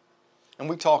back. And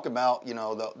we talk about, you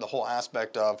know, the whole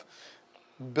aspect of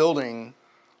building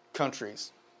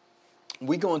countries.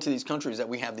 We go into these countries that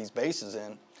we have these bases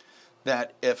in,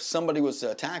 that if somebody was to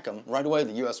attack them, right away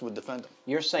the U.S. would defend them.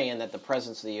 You're saying that the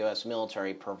presence of the U.S.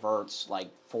 military perverts like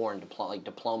foreign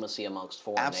diplomacy amongst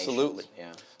foreign nations. Absolutely.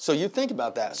 Yeah. So you think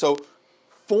about that. So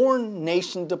foreign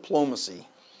nation diplomacy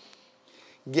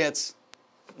gets,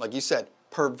 like you said,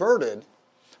 perverted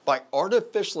by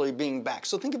artificially being backed.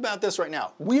 So think about this right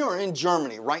now. We are in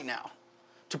Germany right now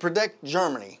to protect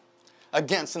Germany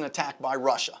against an attack by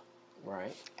Russia.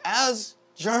 Right. As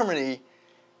Germany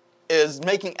is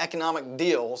making economic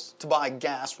deals to buy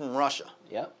gas from Russia.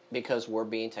 Yep, because we're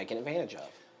being taken advantage of,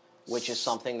 which is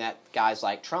something that guys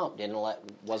like Trump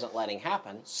wasn't letting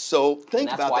happen. So think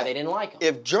about that. That's why they didn't like him.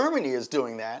 If Germany is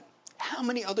doing that, how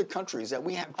many other countries that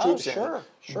we have troops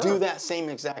in do that same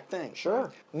exact thing?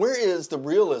 Sure. Where is the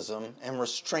realism and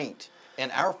restraint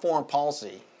in our foreign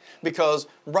policy? Because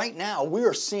right now we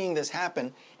are seeing this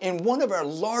happen in one of our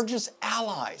largest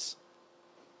allies.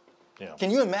 Yeah.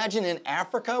 Can you imagine in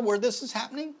Africa where this is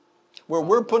happening? Where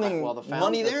we're putting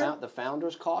money there? The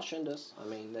founders cautioned us. I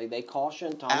mean, they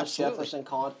cautioned. Thomas Absolutely. Jefferson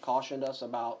cautioned us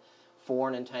about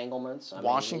foreign entanglements.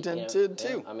 Washington did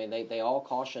too. I mean, they all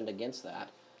cautioned against that.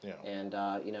 Yeah. And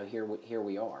here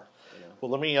we are.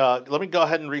 Well, let me go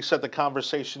ahead and reset the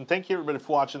conversation. Thank you, everybody,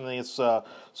 for watching this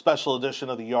special edition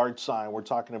of the Yard Sign. We're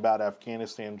talking about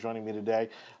Afghanistan. Joining me today,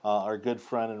 our good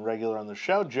friend and regular on the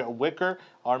show, Joe Wicker,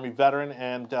 Army veteran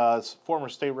and former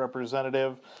state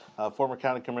representative, former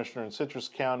county commissioner in Citrus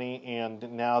County,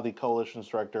 and now the coalition's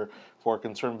director for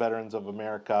Concerned Veterans of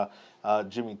America,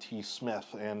 Jimmie T. Smith.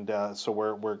 And so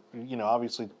we're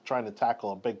obviously trying to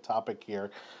tackle a big topic here.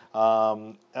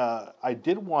 I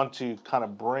did want to kind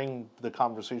of bring the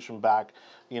conversation back,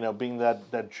 being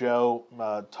that Joe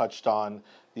touched on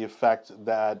the effect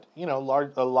that a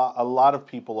lot of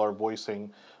people are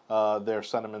voicing their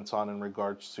sentiments on in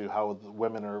regards to how the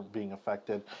women are being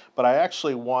affected. But I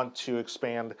actually want to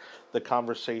expand the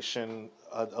conversation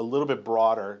a little bit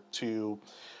broader to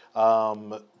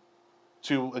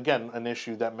again, an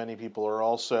issue that many people are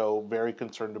also very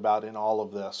concerned about in all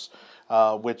of this,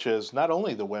 which is not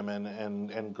only the women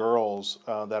and girls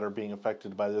that are being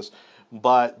affected by this,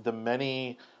 but the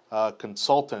many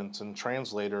consultants and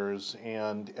translators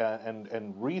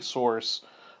and resource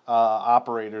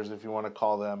operators, if you want to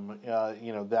call them,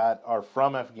 that are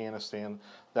from Afghanistan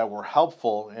that were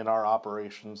helpful in our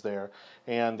operations there.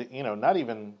 And, not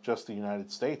even just the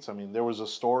United States. I mean, there was a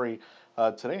story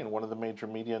today in one of the major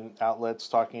media outlets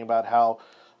talking about how,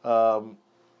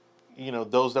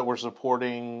 those that were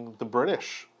supporting the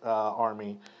British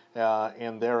Army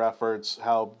and their efforts,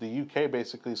 how the UK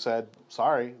basically said,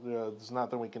 sorry, there's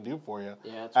nothing we can do for you,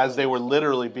 as they were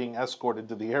literally being escorted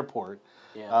to the airport,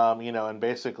 and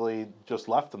basically just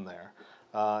left them there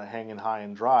hanging high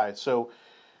and dry. So,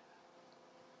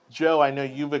 Joe, I know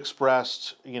you've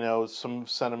expressed, some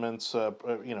sentiments,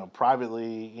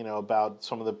 privately, about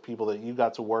some of the people that you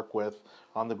got to work with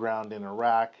on the ground in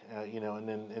Iraq,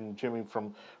 and Jimmie,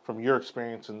 from your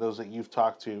experience and those that you've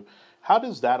talked to, how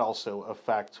does that also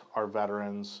affect our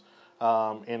veterans,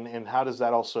 and how does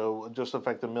that also just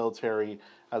affect the military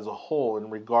as a whole in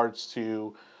regards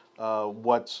to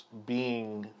what's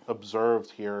being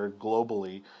observed here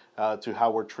globally, to how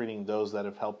we're treating those that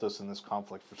have helped us in this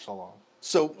conflict for so long?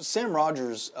 So Sam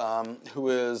Rogers, who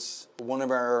is one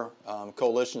of our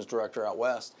coalition's director out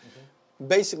west,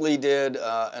 basically did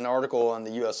an article on the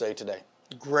USA Today.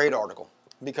 Great article,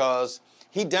 because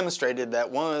he demonstrated that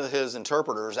one of his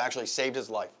interpreters actually saved his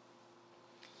life.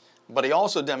 But he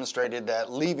also demonstrated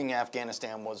that leaving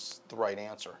Afghanistan was the right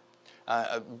answer.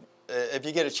 If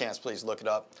you get a chance, please look it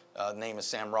up. The name is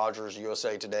Sam Rogers,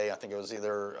 USA Today. I think it was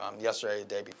either yesterday or the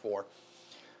day before.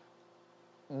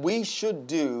 We should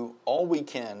do all we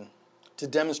can to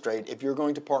demonstrate, if you're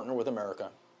going to partner with America,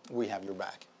 we have your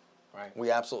back. Right.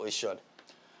 We absolutely should.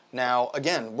 Now,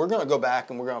 again, we're going to go back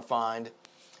and we're going to find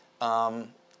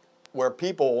where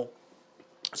people,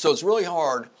 so it's really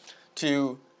hard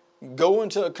to go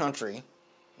into a country,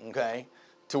 okay,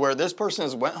 to where this person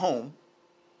has went home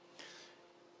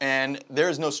and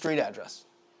there's no street address.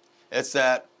 It's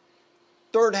that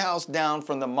third house down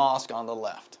from the mosque on the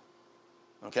left.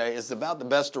 Okay, it's about the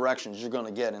best directions you're going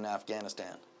to get in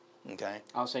Afghanistan. Okay.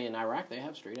 I'll say in Iraq they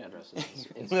have street addresses.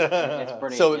 It's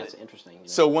pretty. It's interesting.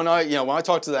 So when I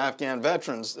talk to the Afghan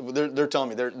veterans, they're telling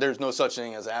me there's no such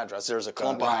thing as address. There's a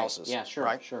clump of houses. Yeah, sure,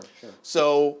 right? sure.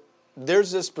 So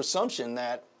there's this presumption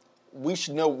that we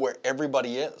should know where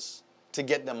everybody is to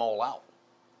get them all out.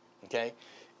 Okay,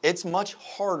 it's much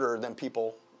harder than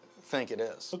people think it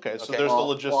is. Okay, so there's the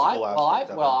logistical aspect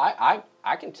of it.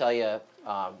 I can tell you.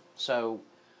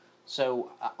 So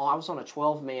I was on a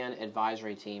 12-man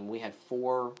advisory team. We had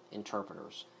 4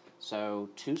 interpreters. So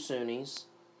 2 Sunnis,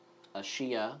 a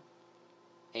Shia,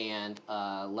 and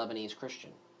a Lebanese Christian.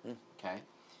 Okay.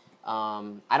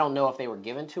 I don't know if they were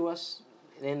given to us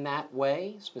in that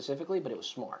way specifically, but it was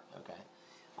smart. Okay.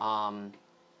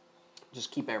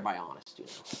 Just keep everybody honest,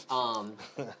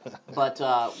 But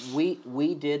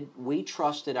we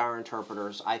trusted our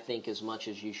interpreters, I think, as much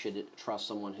as you should trust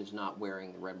someone who's not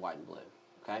wearing the red, white, and blue.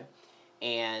 Okay,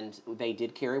 and they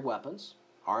did carry weapons.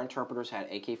 Our interpreters had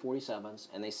AK-47s,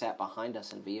 and they sat behind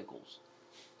us in vehicles.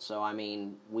 So I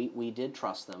mean, we did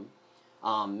trust them.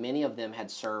 Many of them had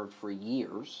served for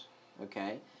years.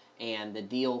 Okay, and the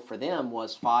deal for them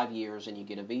was 5 years and you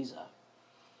get a visa.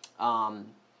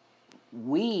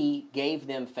 We gave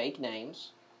them fake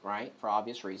names, right, for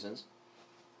obvious reasons,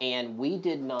 and we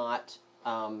did not,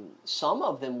 some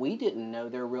of them we didn't know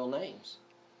their real names.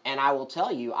 And I will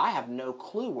tell you, I have no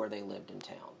clue where they lived in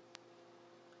town.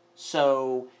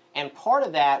 So And part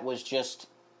of that was just,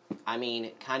 I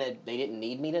mean, kind of, they didn't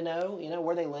need me to know,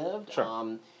 where they lived.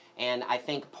 Sure. And I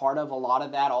think part of a lot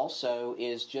of that also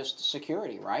is just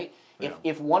security, right? Yeah.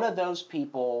 If one of those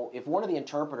people, if one of the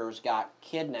interpreters got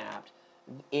kidnapped,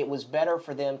 it was better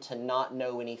for them to not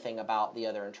know anything about the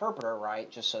other interpreter, right?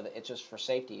 Just so that it's just for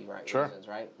safety, right? Sure. Reasons,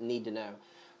 right? Need to know.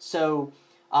 So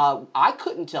I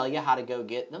couldn't tell you how to go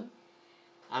get them.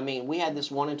 I mean, we had this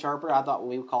one interpreter. I thought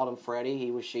we called him Freddie.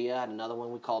 He was Shia. I had another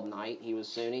one we called Knight. He was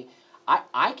Sunni.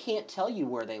 I can't tell you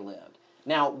where they lived.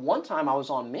 Now, one time I was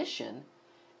on mission,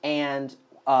 and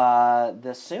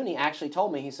the Sunni actually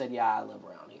told me. He said, "Yeah, I live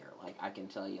around here. Like, I can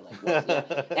tell you, like, what,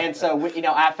 yeah." And so,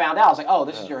 I found out. I was like, "Oh,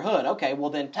 this is your hood. Okay, well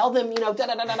then tell them, da da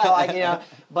da da da." Like,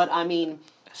 But I mean,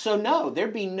 so no,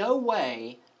 there'd be no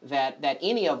way that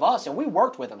any of us, and we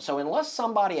worked with them. So unless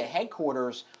somebody at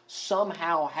headquarters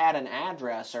somehow had an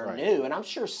address or Right. knew, and I'm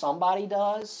sure somebody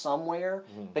does somewhere,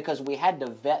 because we had to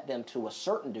vet them to a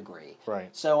certain degree. Right.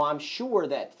 So I'm sure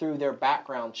that through their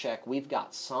background check, we've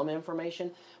got some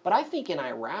information. But I think in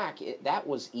Iraq, that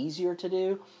was easier to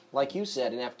do. Like you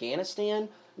said, in Afghanistan,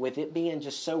 with it being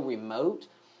just so remote,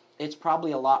 it's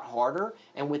probably a lot harder.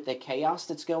 And with the chaos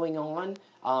that's going on,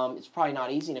 it's probably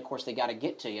not easy. And of course, they got to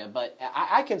get to you. But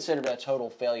I consider it a total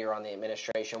failure on the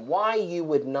administration. Why you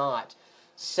would not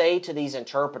say to these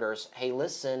interpreters, "Hey,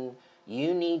 listen,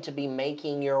 you need to be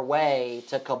making your way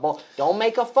to Kabul. Don't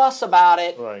make a fuss about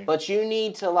it, Right. but you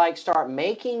need to start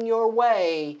making your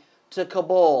way to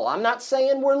Kabul. I'm not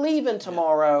saying we're leaving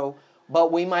tomorrow,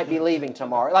 but we might be leaving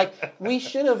tomorrow." Like, we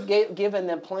should have given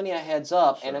them plenty of heads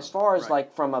up. Sure. And as far as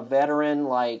from a veteran,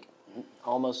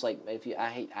 almost I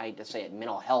hate to say it,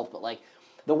 mental health, but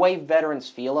the way veterans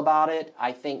feel about it,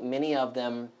 I think many of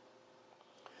them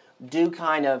do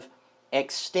kind of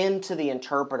extend to the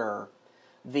interpreter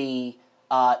the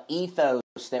ethos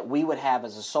that we would have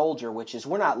as a soldier, which is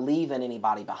we're not leaving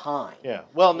anybody behind. Yeah.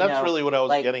 Well, and that's really what I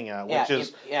was getting at, which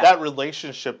is that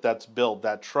relationship that's built,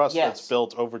 that trust that's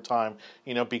built over time,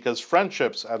 because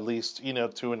friendships, at least,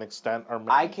 to an extent, are made.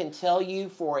 I can tell you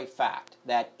for a fact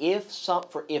that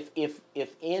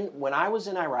when I was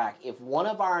in Iraq, if one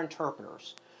of our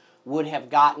interpreters would have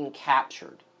gotten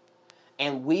captured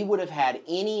and we would have had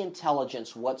any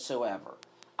intelligence whatsoever,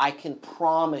 I can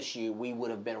promise you we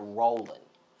would have been rolling.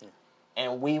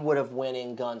 And we would have went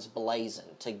in guns blazing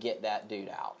to get that dude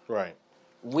out. Right.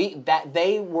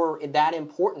 They were that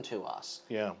important to us.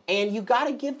 Yeah. And you got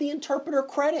to give the interpreter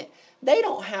credit. They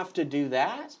don't have to do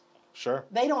that. Sure.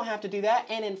 They don't have to do that.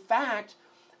 And in fact,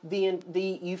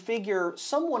 you figure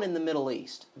someone in the Middle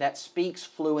East that speaks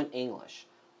fluent English.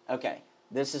 Okay,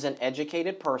 this is an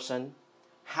educated person.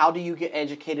 How do you get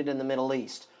educated in the Middle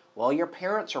East? Well, your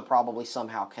parents are probably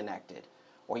somehow connected,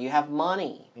 or you have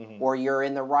money, or you're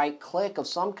in the right clique of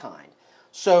some kind.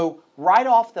 So right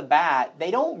off the bat,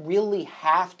 they don't really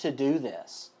have to do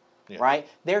this, right?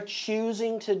 They're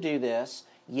choosing to do this.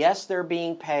 Yes, they're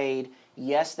being paid.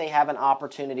 Yes, they have an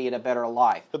opportunity at a better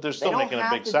life. But they're still making a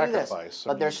big sacrifice.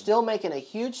 But they're still making a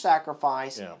huge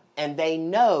sacrifice, and they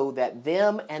know that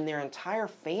them and their entire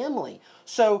family.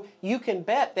 So you can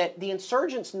bet that the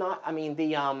insurgent's not,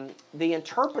 the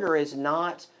interpreter is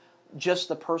not just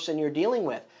the person you're dealing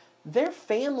with. Their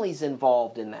family's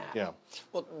involved in that. Yeah.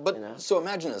 Well, but so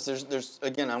imagine this. There's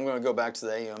again, I'm going to go back to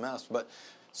the AUMS, but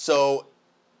so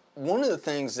one of the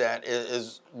things that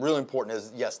is really important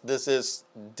is, yes, this is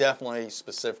definitely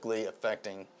specifically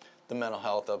affecting the mental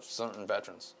health of certain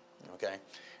veterans, okay?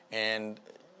 And,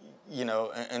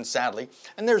 and sadly,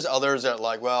 and there's others that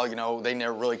they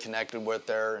never really connected with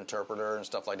their interpreter and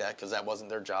stuff like that because that wasn't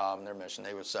their job and their mission.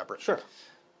 They were separate. Sure.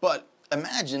 But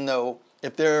imagine, though,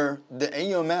 if the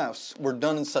AUMFs were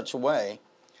done in such a way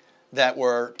that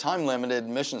were time-limited,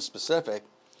 mission-specific,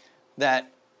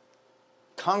 that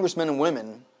congressmen and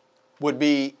women would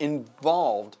be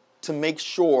involved to make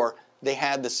sure they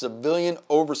had the civilian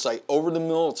oversight over the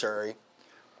military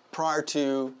prior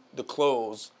to the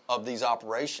close of these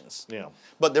operations. Yeah.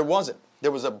 But there wasn't.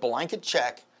 There was a blanket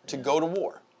check to go to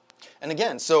war. And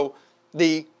again, so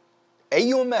the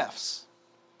AUMFs,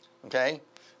 okay,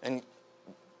 and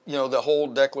the whole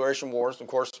declaration of wars, of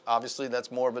course, obviously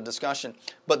that's more of a discussion,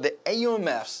 but the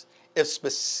AUMFs, if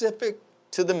specific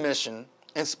to the mission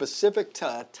and specific to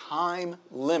a time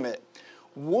limit,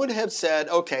 would have said,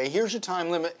 okay, here's your time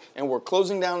limit, and we're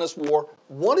closing down this war.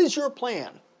 What is your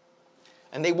plan?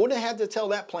 And they would have had to tell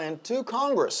that plan to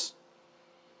Congress.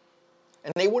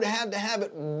 And they would have had to have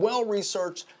it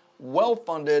well-researched,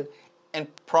 well-funded, and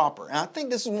proper. And I think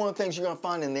this is one of the things you're going to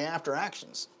find in the after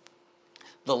actions.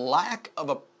 The lack of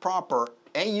a proper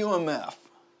AUMF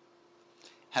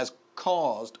has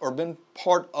caused or been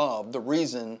part of the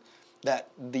reason that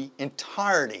the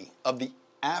entirety of the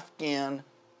Afghan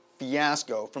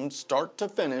fiasco, from start to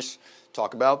finish,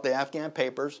 talk about the Afghan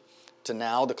papers to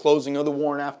now the closing of the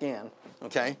war in Afghan,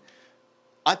 okay?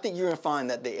 I think you're going to find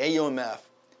that the AUMF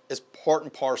is part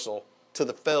and parcel to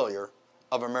the failure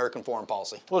of American foreign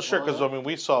policy. Well, sure, because I mean,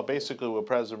 we saw basically what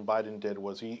President Biden did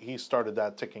was he started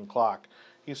that ticking clock.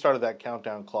 He started that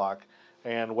countdown clock,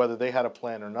 and whether they had a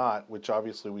plan or not, which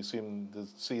obviously we seem to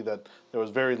see that there was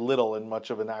very little and much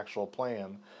of an actual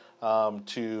plan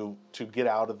to get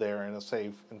out of there in a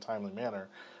safe and timely manner,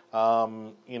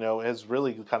 you know, has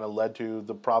really kind of led to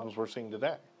the problems we're seeing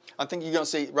today. I think you're going to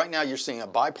see, right now you're seeing a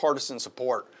bipartisan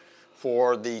support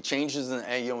for the changes in the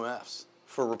AUMFs,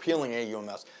 for repealing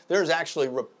AUMFs. There's actually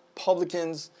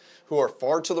Republicans who are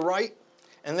far to the right,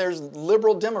 and there's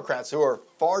liberal Democrats who are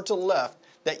far to the left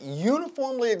that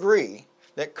uniformly agree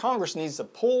that Congress needs to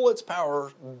pull its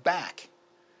power back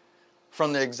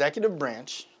from the executive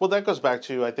branch. Well, that goes back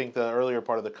to, I think, the earlier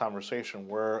part of the conversation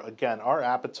where, again, our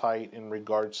appetite in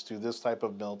regards to this type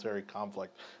of military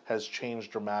conflict has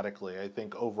changed dramatically, I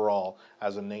think, overall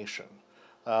as a nation.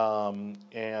 You know,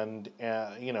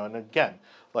 and again,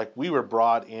 like we were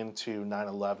brought into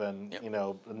 9/11, Yep. you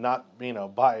know, not, you know,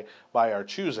 by our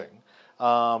choosing.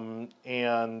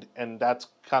 And that's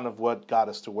kind of what got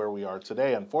us to where we are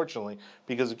today, unfortunately,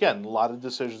 because again, a lot of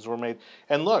decisions were made.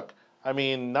 And look, I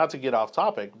mean, not to get off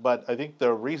topic, but I think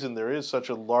the reason there is such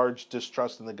a large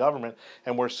distrust in the government,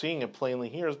 and we're seeing it plainly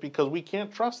here, is because we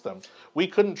can't trust them. We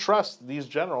couldn't trust these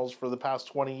generals for the past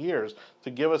 20 years to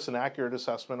give us an accurate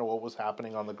assessment of what was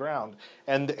happening on the ground.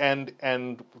 And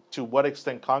to what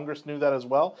extent Congress knew that as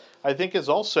well, I think is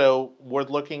also worth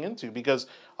looking into, because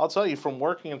I'll tell you, from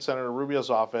working in Senator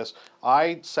Rubio's office,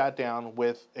 I sat down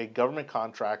with a government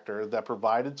contractor that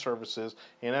provided services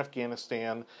in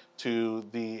Afghanistan to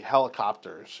the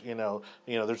helicopters. You know,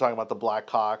 they're talking about the Black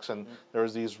Hawks, and there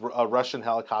was these Russian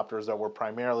helicopters that were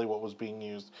primarily what was being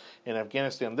used in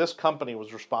Afghanistan. This company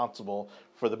was responsible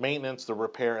for the maintenance, the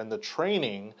repair, and the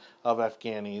training of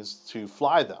Afghanis to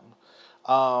fly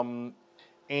them.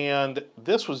 And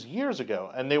this was years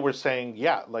ago, and they were saying,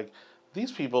 yeah, like,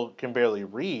 these people can barely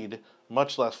read,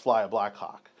 much less fly a Black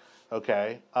Hawk.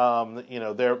 Okay, you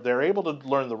know, they're able to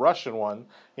learn the Russian one,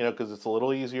 you know, because it's a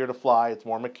little easier to fly, it's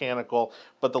more mechanical.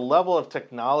 But the level of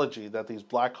technology that these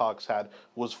Black Hawks had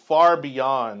was far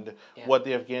beyond what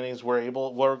the Afghanis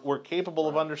were capable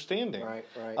of understanding.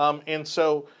 Right. And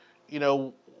so, you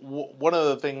know, one of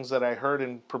the things that I heard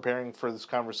in preparing for this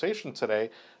conversation today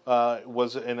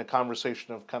was in a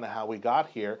conversation of kind of how we got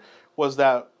here, was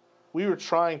that we were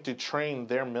trying to train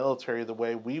their military the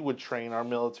way we would train our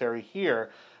military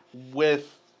here,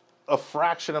 with a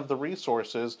fraction of the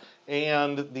resources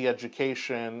and the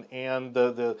education and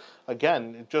the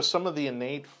again, just some of the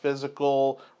innate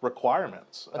physical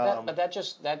requirements. But that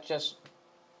just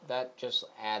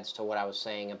adds to what I was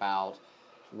saying about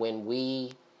when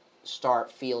we start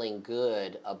feeling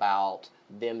good about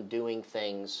them doing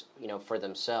things, you know, for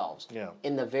themselves. Yeah.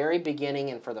 In the very beginning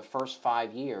and for the first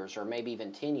 5 years, or maybe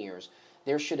even 10 years,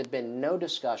 there should have been no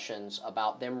discussions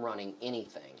about them running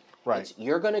anything. Right.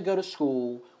 You're going to go to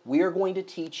school. We are going to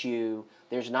teach you.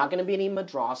 There's not going to be any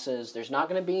madrasas. There's not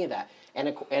going to be any of that.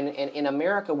 And in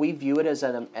America, we view it as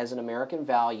an American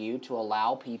value to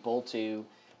allow people to,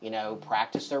 you know,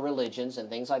 practice their religions and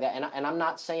things like that. And I'm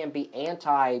not saying be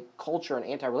anti-culture and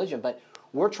anti-religion, but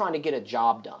we're trying to get a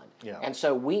job done. Yeah. And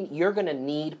so you're going to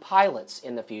need pilots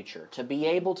in the future. To be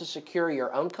able to secure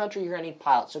your own country, you're going to need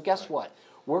pilots. So guess what?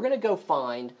 We're going to go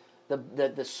find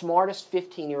the smartest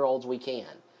 15-year-olds we can,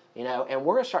 you know, and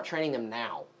we're going to start training them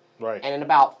now. Right. And in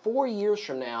about 4 years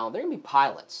from now, they're going to be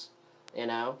pilots, you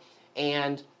know.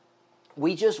 And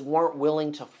we just weren't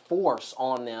willing to force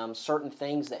on them certain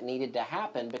things that needed to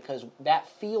happen because that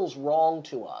feels wrong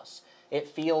to us. It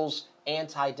feels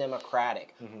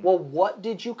anti-democratic. Mm-hmm. Well, what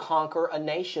did you conquer a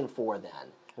nation for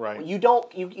then? Right.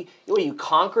 You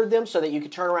conquered them so that you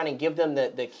could turn around and give them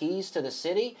the keys to the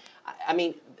city? I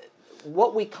mean,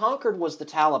 what we conquered was the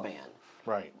Taliban.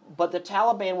 Right. But the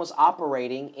Taliban was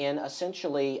operating in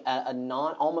essentially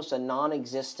almost a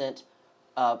non-existent,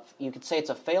 you could say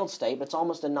it's a failed state, but it's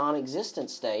almost a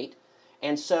non-existent state.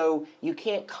 And so you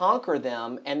can't conquer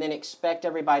them and then expect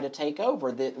everybody to take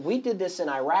over. We did this in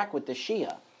Iraq with the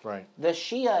Shia. Right. The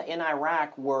Shia in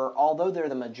Iraq were, although they're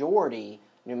the majority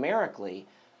numerically,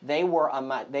 they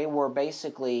were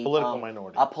basically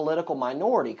a political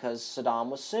minority because Saddam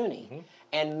was Sunni. Mm-hmm.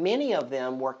 And many of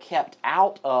them were kept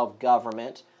out of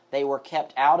government. They were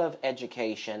kept out of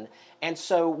education. And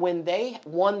so when they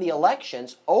won the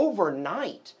elections,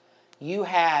 overnight,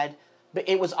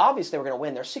 it was obvious they were going to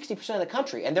win. They're 60% of the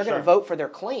country, and they're going to vote for their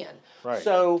clan. Right.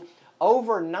 So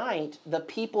overnight, the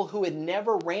people who had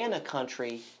never ran a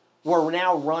country were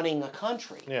now running a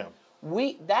country. Yeah.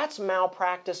 That's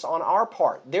malpractice on our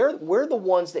part. We're the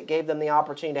ones that gave them the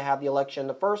opportunity to have the election in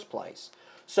the first place.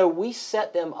 So we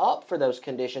set them up for those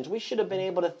conditions. We should have been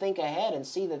able to think ahead and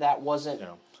see that that wasn't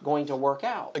going to work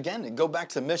out. Again, go back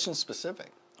to mission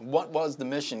specific. What was the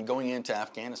mission going into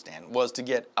Afghanistan? Was to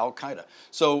get Al-Qaeda.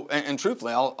 So, and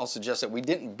truthfully, I'll suggest that we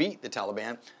didn't beat the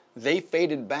Taliban. They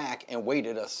faded back and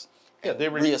waited us. Yeah, they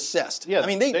reassessed. Yeah, I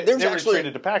mean, they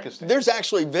retreated to Pakistan. There's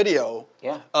actually video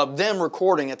of them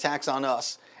recording attacks on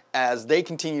us as they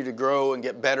continue to grow and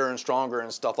get better and stronger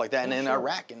and stuff like that. And in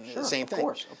Iraq, and the same thing.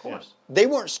 Of course. They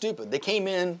weren't stupid. They came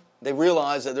in, they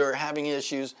realized that they were having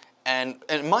issues, and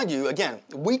mind you, again,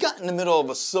 we got in the middle of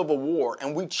a civil war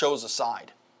and we chose a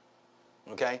side.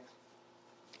 Okay?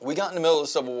 We got in the middle of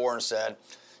the civil war and said,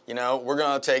 you know, we're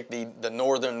going to take the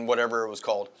northern whatever it was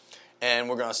called, and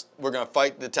we're going to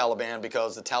fight the Taliban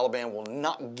because the Taliban will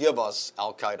not give us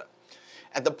Al-Qaeda.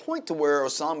 At the point to where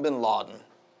Osama bin Laden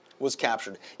was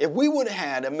captured, if we would have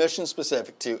had a mission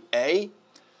specific to A,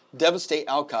 devastate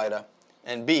Al-Qaeda,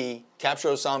 and B, capture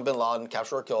Osama bin Laden,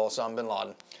 capture or kill Osama bin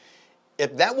Laden,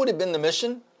 if that would have been the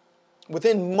mission,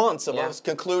 within months of us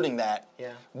concluding that,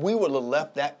 we would have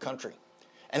left that country.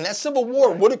 And that civil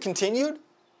war would have continued,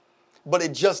 but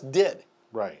it just did.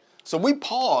 Right. So we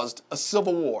paused a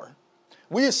civil war.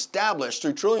 We established,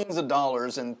 through trillions of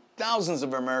dollars and thousands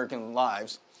of American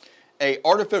lives, a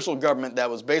artificial government that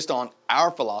was based on our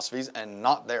philosophies and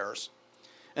not theirs.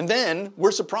 And then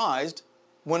we're surprised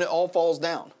when it all falls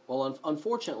down. Well,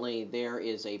 unfortunately, there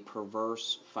is a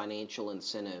perverse financial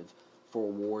incentive for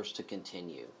wars to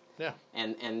continue. Yeah.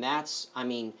 And that's, I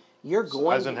mean, you're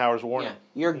going Eisenhower's warning.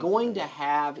 You're going to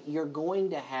have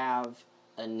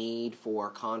a need for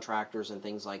contractors and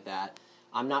things like that.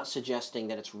 I'm not suggesting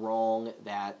that it's wrong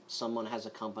that someone has a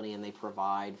company and they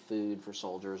provide food for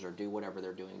soldiers or do whatever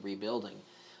they're doing, rebuilding.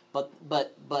 But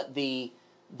the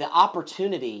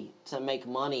opportunity to make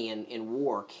money in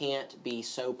war can't be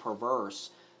so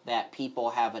perverse that people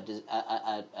have a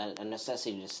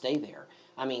necessity to stay there.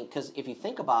 I mean, because if you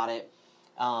think about it,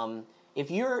 if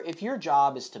your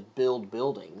job is to build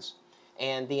buildings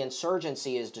and the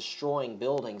insurgency is destroying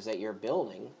buildings that you're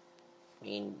building, I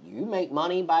mean, you make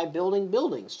money by building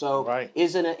buildings. So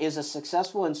is a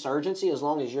successful insurgency, as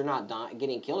long as you're not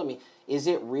getting killed? I mean, is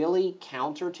it really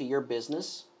counter to your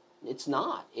business? It's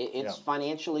not. It's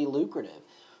financially lucrative.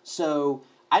 So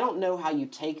I don't know how you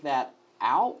take that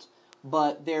out,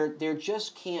 but there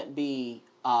just can't be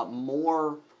there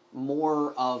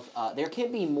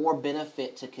can't be more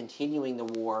benefit to continuing the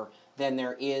war than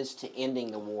there is to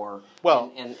ending the war.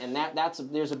 Well, and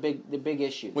there's a big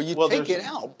issue. Well, you take it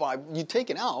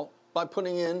out by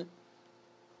putting in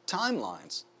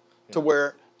timelines to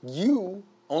where you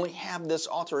only have this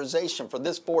authorization for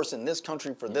this force in this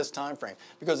country for this time frame.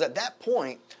 Because at that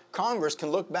point, Congress can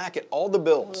look back at all the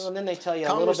bills. Well, and then they tell you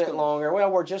a little bit longer,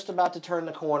 well, we're just about to turn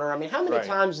the corner. I mean, how many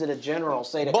times did a general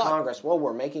say to Congress, well,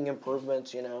 we're making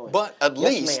improvements, you know? But at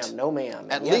least, yes, ma'am, no, ma'am.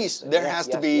 At least there has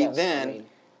to be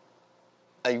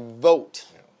a vote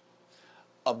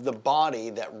of the body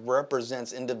that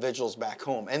represents individuals back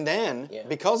home. And then,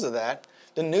 because of that,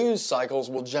 the news cycles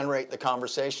will generate the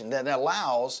conversation that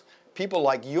allows people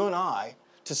like you and I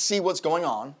to see what's going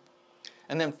on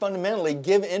and then fundamentally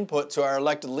give input to our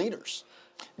elected leaders.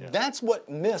 That's what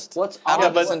missed out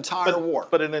of this entire war.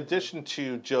 But in addition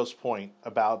to Joe's point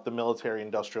about the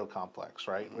military-industrial complex,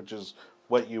 right, which is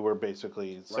what you were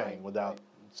basically saying without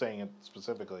saying it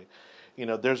specifically, you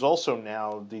know, there's also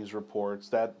now these reports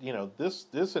that, you know, this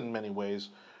in many ways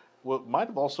might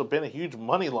have also been a huge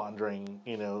money laundering,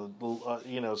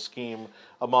 scheme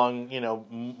among,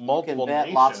 multiple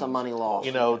nations. Lots of money lost.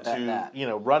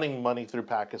 Running money through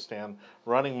Pakistan,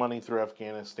 running money through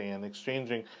Afghanistan,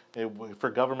 exchanging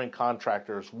for government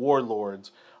contractors,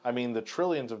 warlords. I mean, the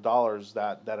trillions of dollars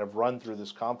that have run through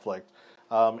this conflict.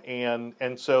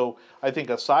 And so I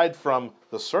think aside from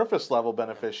the surface level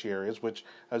beneficiaries, which,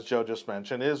 as Joe just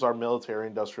mentioned, is our military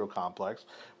industrial complex,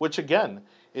 which again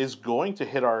is going to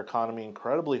hit our economy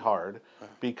incredibly hard,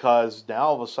 because now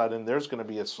all of a sudden there's going to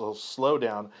be a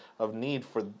slowdown of need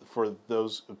for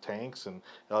those tanks and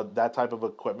that type of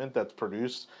equipment that's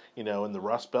produced, in the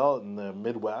Rust Belt and the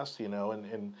Midwest,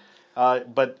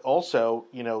 but also,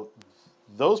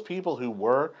 those people who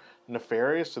were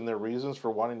nefarious in their reasons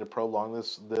for wanting to prolong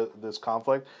this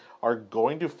conflict are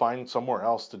going to find somewhere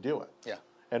else to do it. Yeah.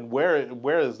 And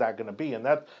where is that going to be? And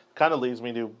that kind of leads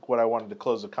me to what I wanted to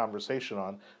close the conversation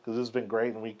on, because this has been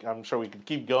great, and I'm sure we could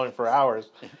keep going for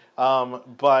hours.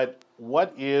 But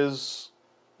what is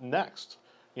next?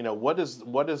 what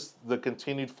does the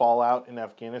continued fallout in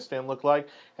Afghanistan look like,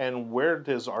 and where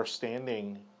does our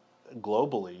standing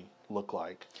globally look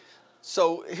like?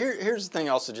 So here's the thing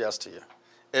I'll suggest to you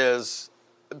is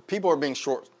people are being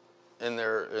short in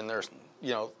their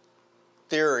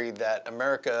theory that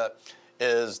America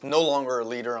is no longer a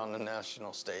leader on the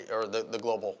national stage or the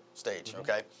global stage,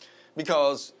 okay?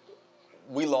 Because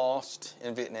we lost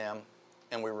in Vietnam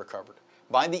and we recovered.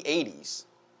 By the 80s,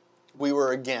 we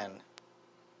were again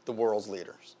the world's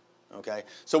leaders, okay?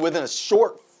 So within a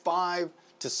short 5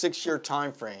 to 6 year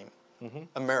time frame,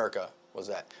 America was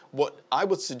that. What I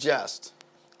would suggest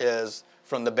is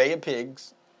from the Bay of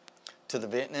Pigs to the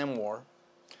Vietnam War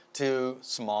to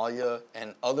Somalia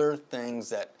and other things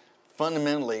that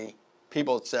fundamentally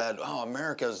people said, oh,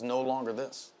 America is no longer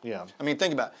this. Yeah. I mean,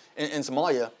 think about it. In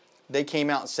Somalia, they came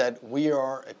out and said, we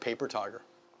are a paper tiger.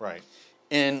 Right.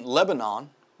 In Lebanon,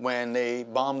 when they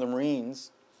bombed the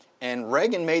Marines, and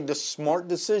Reagan made the smart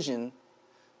decision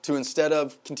to, instead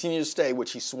of continue to stay,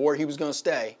 which he swore he was going to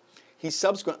stay, he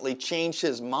subsequently changed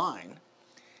his mind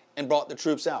and brought the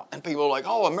troops out. And people are like,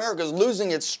 oh, America's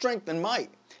losing its strength and might.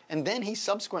 And then he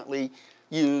subsequently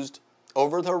used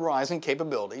over-the-horizon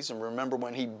capabilities. And remember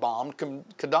when he bombed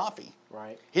Gaddafi.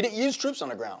 Right. He didn't use troops on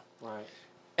the ground. Right.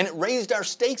 And it raised our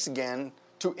stakes again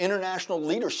to international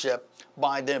leadership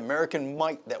by the American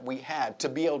might that we had to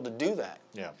be able to do that.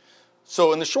 Yeah.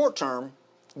 So in the short term,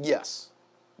 yes,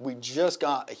 we just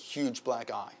got a huge black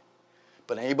eye.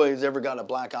 But anybody who's ever got a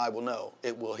black eye will know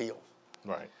it will heal.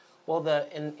 Right. Well,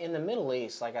 in the Middle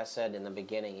East, like I said in the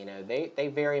beginning, they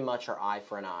very much are eye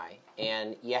for an eye,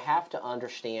 and you have to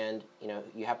understand,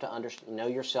 you have to know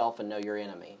yourself and know your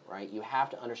enemy, right? You have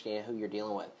to understand who you're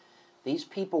dealing with. These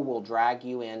people will drag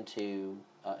you into,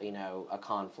 a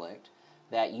conflict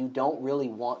that you don't really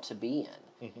want to be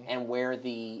in, and where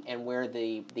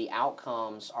the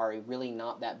outcomes are really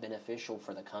not that beneficial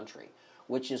for the country.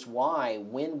 Which is why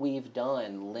when we've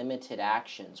done limited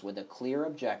actions with a clear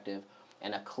objective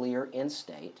and a clear end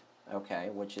state, okay,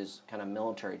 which is kind of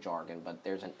military jargon, but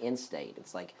there's an end state.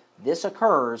 It's like, this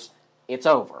occurs, it's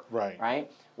over. Right. Right?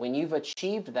 When you've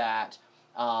achieved that,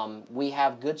 we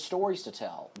have good stories to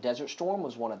tell. Desert Storm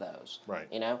was one of those. Right.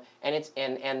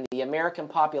 And the American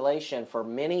population for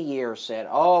many years said,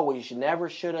 oh, we never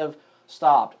should have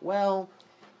stopped. Well,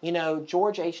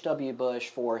 George H.W. Bush,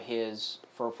 for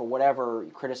whatever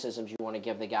criticisms you want to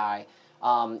give the guy,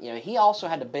 he also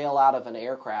had to bail out of an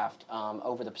aircraft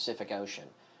over the Pacific Ocean.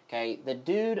 Okay, the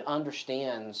dude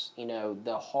understands,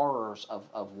 the horrors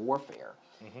of warfare,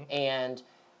 and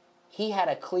he had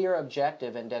a clear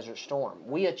objective in Desert Storm.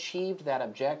 We achieved that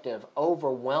objective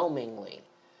overwhelmingly,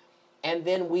 and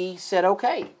then we said,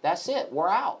 okay, that's it, we're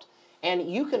out.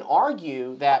 And you can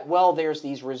argue that, well, there's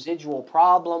these residual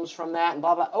problems from that and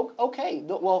blah, blah. Okay,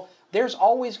 well, there's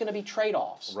always going to be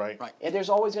trade-offs. Right. And there's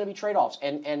always going to be trade-offs.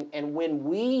 And when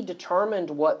we determined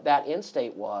what that end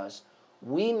state was,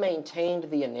 we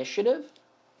maintained the initiative.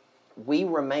 We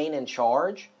remain in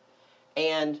charge.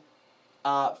 And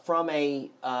from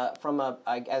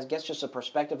I guess just a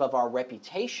perspective of our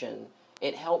reputation,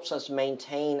 it helps us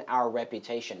maintain our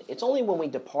reputation. It's only when we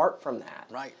depart from that.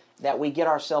 Right. That we get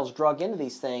ourselves drug into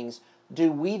these things,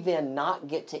 do we then not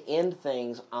get to end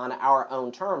things on our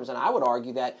own terms? And I would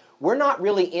argue that we're not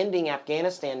really ending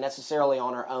Afghanistan necessarily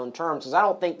on our own terms, because I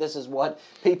don't think this is what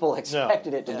people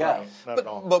expected it to go. Not at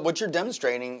all. But what you're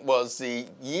demonstrating was the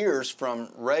years from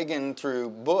Reagan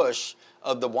through Bush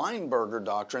of the Weinberger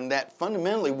doctrine that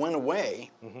fundamentally went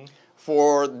away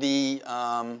for the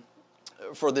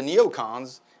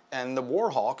neocons and the war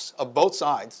hawks of both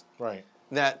sides. Right.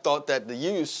 That thought that the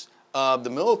use of the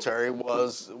military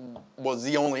was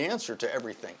the only answer to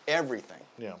everything.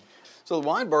 Yeah. So the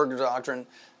Weinberger doctrine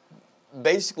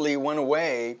basically went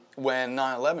away when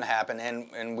 9/11 happened,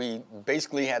 and we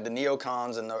basically had the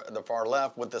neocons and the far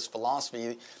left with this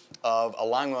philosophy of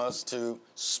allowing us to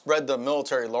spread the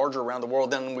military larger around the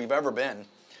world than we've ever been.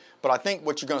 But I think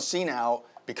what you're going to see now,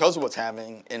 because of what's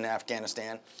happening in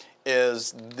Afghanistan,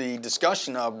 is the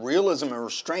discussion of realism and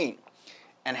restraint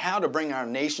and how to bring our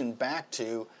nation back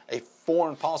to a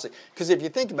foreign policy. Because if you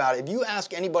think about it, if you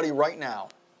ask anybody right now,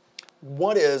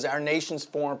 what is our nation's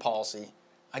foreign policy,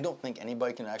 I don't think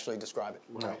anybody can actually describe it.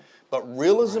 Right. But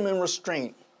realism and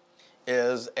restraint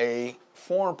is a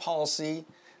foreign policy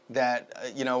that,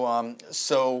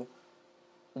 so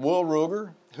Will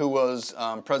Ruger, who was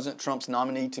President Trump's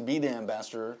nominee to be the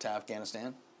ambassador to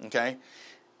Afghanistan, okay,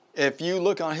 if you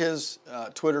look on his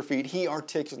Twitter feed, he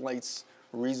articulates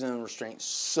reason and restraint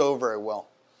so very well.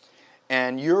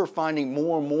 And you're finding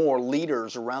more and more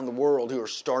leaders around the world who are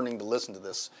starting to listen to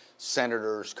this,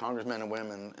 senators, congressmen and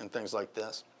women, and things like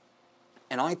this.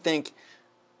 And I think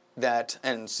that,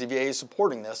 and CVA is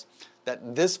supporting this,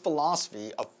 that this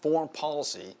philosophy of foreign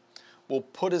policy will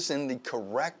put us in the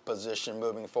correct position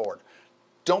moving forward.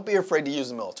 Don't be afraid to use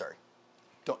the military.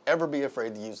 Don't ever be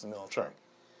afraid to use the military. Sure.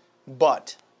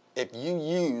 But if you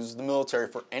use the military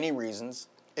for any reasons,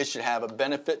 it should have a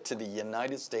benefit to the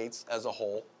United States as a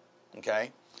whole,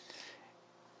 okay?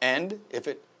 And if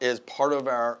it is part of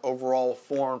our overall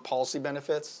foreign policy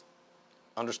benefits,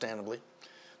 understandably.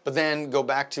 But then go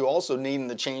back to also needing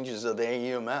the changes of the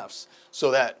AUMFs so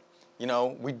that, you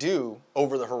know, we do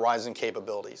over-the-horizon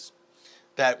capabilities,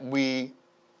 that we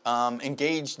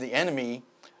engage the enemy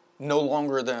no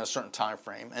longer than a certain time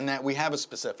frame, and that we have a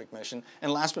specific mission.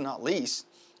 And last but not least,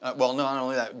 well, not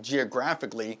only that,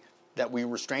 geographically, that we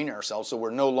restrain ourselves so we're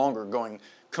no longer going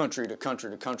country to country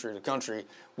to country to country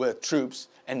with troops,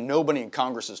 and nobody in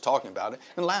Congress is talking about it.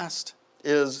 And last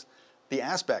is the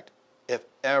aspect, if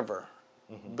ever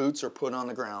boots are put on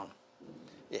the ground,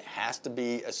 it has to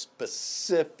be a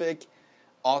specific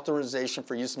authorization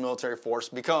for use of military force,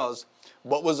 because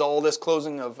what was all this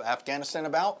closing of Afghanistan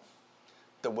about?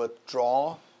 The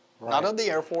withdrawal, not of the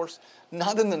Air Force,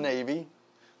 not in the Navy,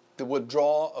 the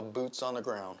withdrawal of boots on the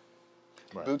ground.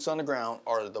 Right. Boots on the ground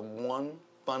are the one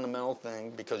fundamental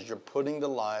thing, because you're putting the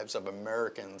lives of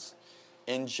Americans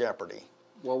in jeopardy.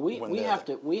 Well, we have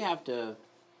to,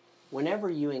 whenever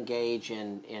you engage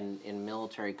in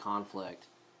military conflict,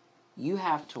 you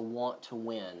have to want to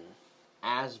win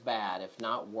as bad, if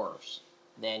not worse,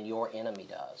 than your enemy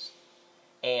does.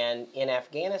 And in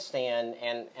Afghanistan,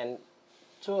 and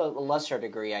to a lesser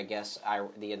degree, I guess,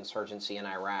 the insurgency in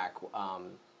Iraq,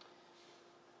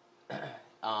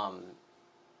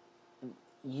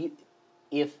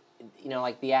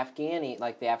 like the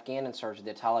Afghan insurgency,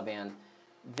 the Taliban,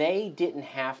 they didn't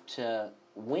have to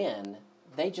win;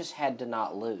 they just had to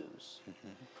not lose.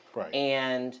 Right.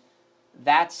 And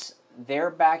that's their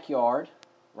backyard,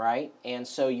 right? And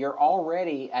so you're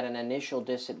already at an initial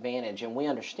disadvantage, and we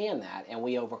understand that, and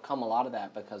we overcome a lot of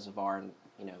that because of our,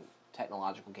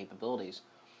 technological capabilities.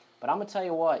 But I'm gonna tell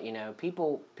you what,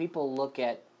 people look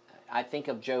at, I think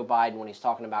of Joe Biden when he's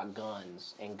talking about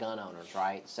guns and gun owners,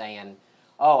 right? Saying,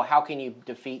 oh, how can you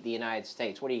defeat the United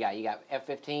States? What do you got? You got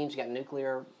F-15s, you got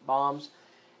nuclear bombs.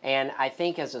 And I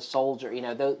think as a soldier,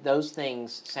 those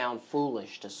things sound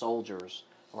foolish to soldiers,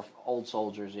 or old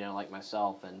soldiers, like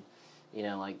myself and,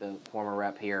 like the former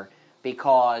rep here,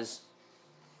 because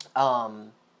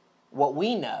what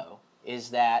we know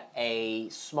is that a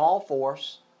small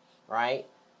force, right,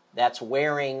 that's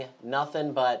wearing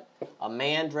nothing but a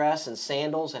man dress and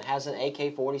sandals and has an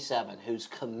AK-47, who's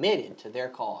committed to their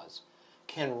cause,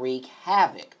 can wreak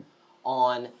havoc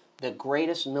on the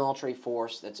greatest military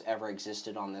force that's ever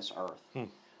existed on this earth.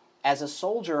 As a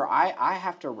soldier, I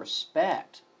have to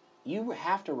respect, you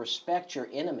have to respect your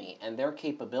enemy and their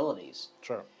capabilities.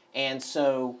 Sure. And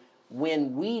so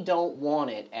when we don't want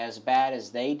it as bad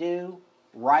as they do,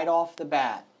 right off the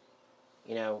bat,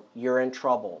 you're in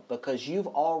trouble, because you've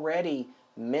already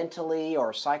mentally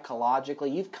or psychologically,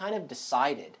 you've kind of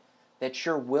decided that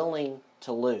you're willing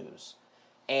to lose.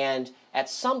 And at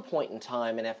some point in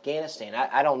time in Afghanistan,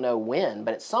 I don't know when,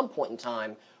 but at some point in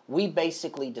time, we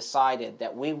basically decided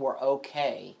that we were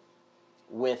okay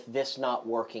with this not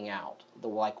working out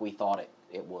like we thought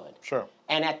it would. Sure.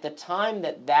 And at the time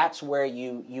that's where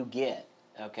you get,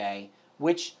 okay,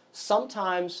 which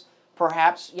sometimes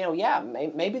perhaps,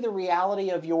 maybe the reality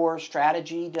of your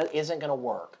strategy isn't going to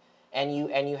work, and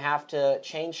you have to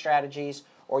change strategies,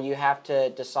 or you have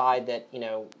to decide that,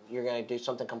 you're going to do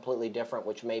something completely different,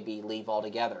 which maybe leave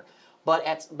altogether.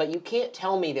 But you can't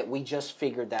tell me that we just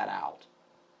figured that out.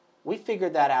 We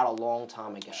figured that out a long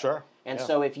time ago. Sure. And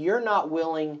so if you're not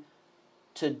willing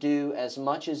to do as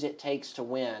much as it takes to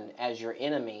win as your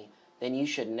enemy, then you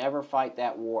should never fight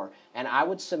that war. And I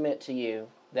would submit to you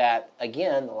that,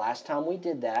 again, the last time we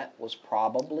did that was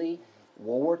probably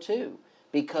World War II,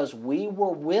 because we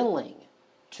were willing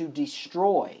to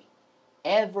destroy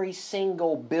every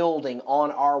single building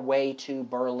on our way to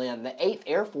Berlin. The 8th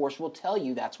Air Force will tell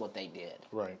you that's what they did.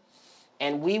 Right.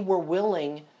 And we were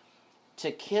willing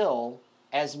to kill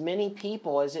as many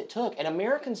people as it took. And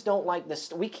Americans don't like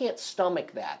this. We can't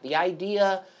stomach that. The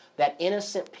idea that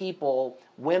innocent people,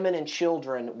 women and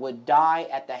children, would die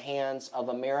at the hands of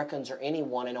Americans or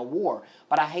anyone in a war.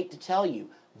 But I hate to tell you,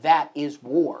 that is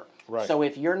war. Right. So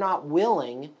if you're not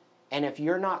willing, and if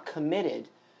you're not committed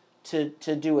to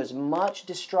do as much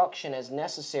destruction as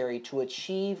necessary to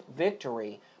achieve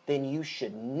victory, then you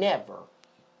should never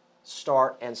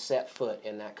start and set foot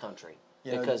in that country.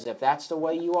 Because if that's the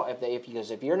way you are,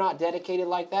 if you're not dedicated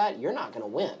like that, you're not going to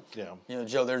win. Yeah.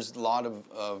 Joe, there's a lot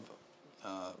of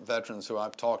veterans who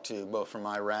I've talked to, both from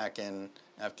Iraq and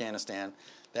Afghanistan,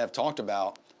 they have talked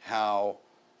about how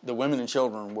the women and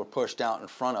children were pushed out in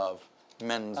front of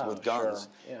men with guns,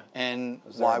 sure. Yeah. and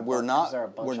why we're not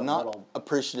little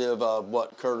appreciative of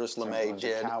what Curtis LeMay bunch of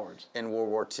did cowards. in World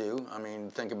War II. I mean,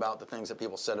 think about the things that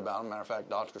people said about him. Matter of fact,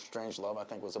 Dr. Strangelove, I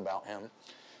think, was about him.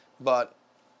 But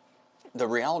the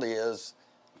reality is,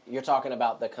 you're talking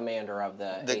about the commander of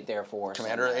the 8th Air Force.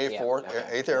 Commander of the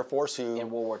 8th Air Force, who in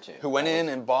World War II, who went in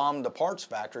and bombed the parts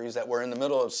factories that were in the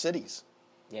middle of cities.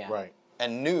 Yeah. Right.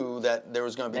 And knew that there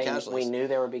was going to be casualties. We knew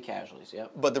there would be casualties.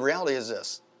 Yep. But the reality is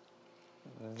this: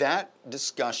 that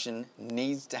discussion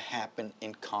needs to happen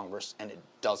in Congress, and it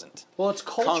doesn't. Well, it's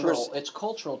cultural. Congress, it's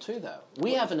cultural too, though.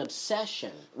 We have an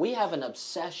obsession. We have an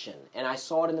obsession, and I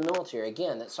saw it in the military.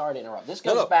 Again, sorry to interrupt. This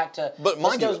goes back to. But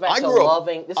mind you, this goes back I to grew up-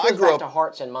 loving. This I goes grew back up- to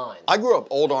hearts and minds. I grew up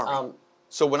old Army.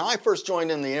 So when I first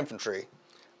joined in the infantry,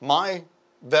 my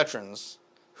veterans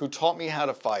who taught me how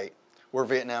to fight were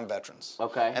Vietnam veterans.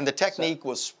 Okay. And the technique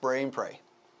was spray and pray.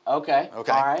 Okay.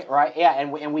 Okay. All right. Right. Yeah.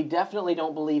 And we definitely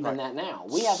don't believe in that now.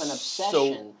 We have an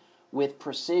obsession with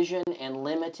precision and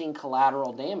limiting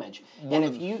collateral damage. And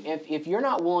if you're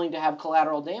not willing to have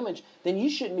collateral damage, then you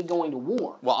shouldn't be going to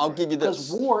war. Well, I'll give you this.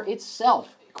 Because war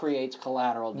itself creates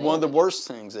collateral damage. One of the worst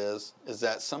things is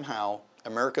that somehow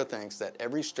America thinks that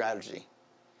every strategy,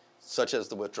 such as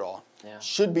the withdrawal,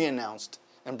 should be announced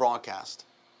and broadcast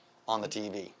on the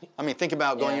TV. I mean, think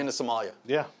about going into Somalia.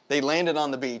 Yeah. They landed on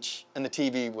the beach and the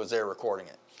TV was there recording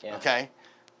it. Yeah. Okay?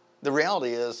 The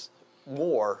reality is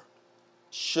war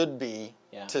should be,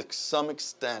 to some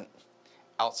extent,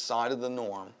 outside of the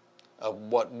norm of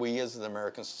what we as the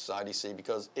American society see,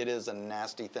 because it is a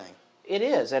nasty thing. It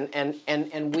is, and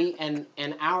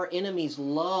our enemies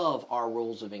love our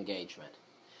rules of engagement.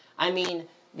 I mean,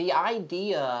 the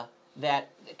idea that,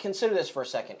 consider this for a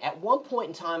second. At one point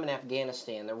in time in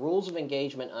Afghanistan, the rules of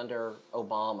engagement under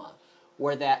Obama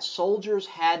were that soldiers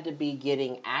had to be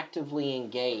getting actively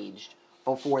engaged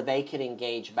before they could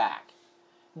engage back.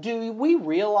 Do we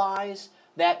realize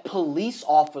that police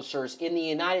officers in the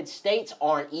United States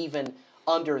aren't even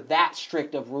under that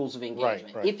strict of rules of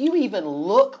engagement? Right. If you even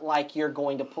look like you're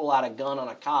going to pull out a gun on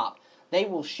a cop, they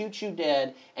will shoot you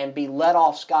dead and be let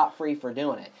off scot-free for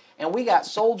doing it. And we got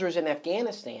soldiers in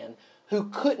Afghanistan who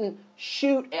couldn't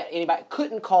shoot at anybody,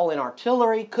 couldn't call in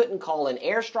artillery, couldn't call in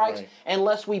airstrikes,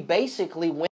 unless we basically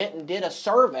went and did a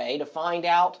survey to find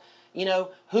out, you know,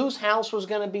 whose house was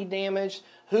going to be damaged,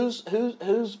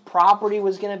 whose property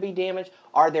was going to be damaged.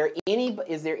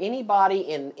 Is there anybody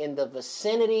in the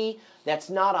vicinity that's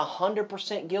not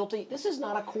 100% guilty? This is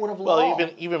not a court of law. Well,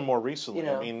 even more recently,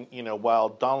 I mean, while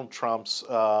Donald Trump's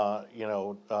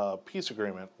peace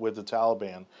agreement with the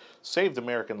Taliban saved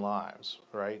American lives,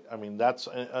 right? I mean, that's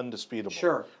undisputable.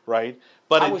 Sure. Right?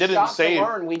 But it didn't save. I was shocked to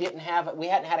learn we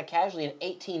hadn't had a casualty in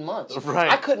 18 months. Right.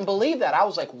 I couldn't believe that. I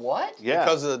was like, what? Yeah.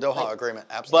 Because of the Doha Agreement,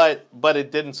 absolutely. But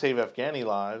it didn't save Afghani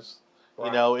lives. Right.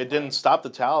 You know, it didn't stop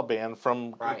the Taliban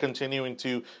from continuing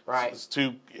to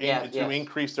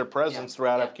increase their presence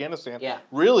throughout Afghanistan. Yeah.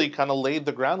 Really kind of laid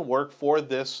the groundwork for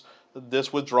this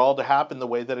withdrawal to happen the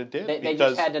way that it did. They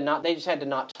just had to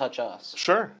not touch us.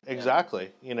 Sure,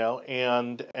 exactly. You know,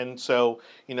 and so,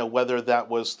 you know, whether that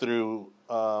was through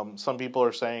some people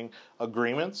are saying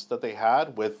agreements that they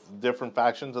had with different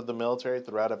factions of the military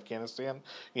throughout Afghanistan,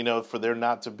 you know, for there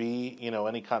not to be, you know,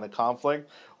 any kind of conflict,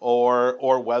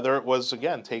 or whether it was,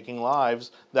 again, taking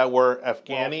lives that were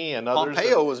Afghani and others.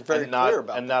 Pompeo was very clear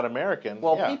about and not American.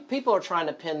 Well, people are trying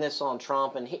to pin this on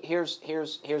Trump, and here's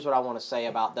what I want to say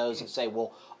about those that say,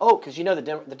 well, because you know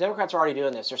the Democrats are already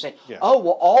doing this. They're saying,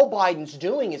 all Biden's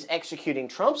doing is executing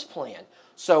Trump's plan.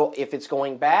 So if it's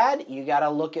going bad, you got to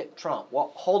look at Trump.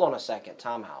 Well, hold on a second.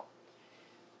 Time out.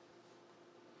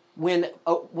 When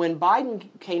Biden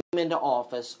came into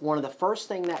office, one of the first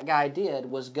thing that guy did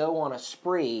was go on a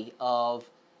spree of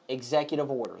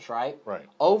executive orders, right? Right.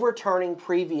 Overturning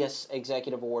previous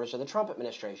executive orders of the Trump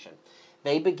administration.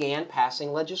 They began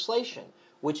passing legislation,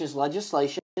 which is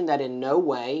legislation that in no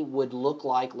way would look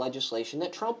like legislation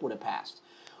that Trump would have passed.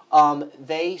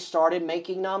 They started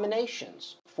making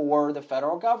nominations for the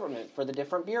federal government, for the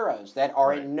different bureaus that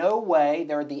are in no way,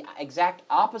 they're the exact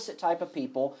opposite type of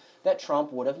people that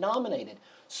Trump would have nominated.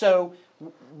 So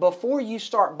before you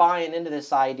start buying into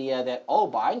this idea that,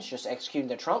 Biden's just executing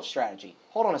the Trump strategy,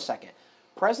 hold on a second.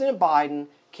 President Biden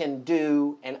can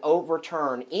do and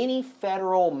overturn any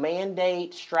federal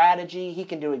mandate, strategy. He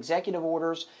can do executive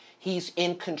orders. He's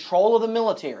in control of the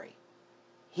military.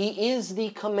 He is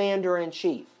the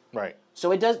commander-in-chief. Right.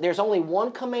 So there's only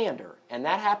one commander, and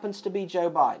that happens to be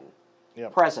Joe Biden,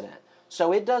 president.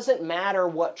 So it doesn't matter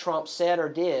what Trump said or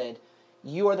did.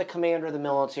 You are the commander of the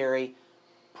military.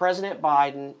 President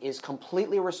Biden is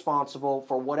completely responsible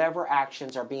for whatever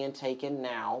actions are being taken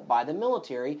now by the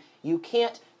military. You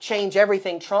can't change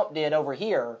everything Trump did over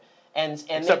here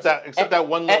except that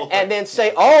one little thing. And then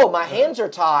say, oh, my hands are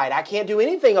tied. I can't do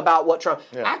anything about what Trump...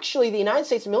 Yeah. Actually, the United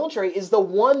States military is the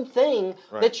one thing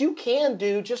that you can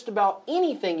do just about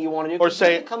anything you want to do. Or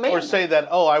say that,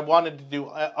 oh, I wanted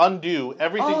to undo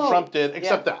everything Trump did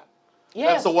except that.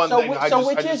 Yes. That's the one thing. I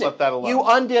just let that alone. You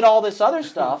undid all this other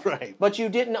stuff, Right. but you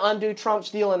didn't undo Trump's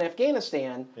deal in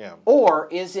Afghanistan. Yeah. Or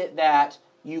is it that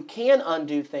you can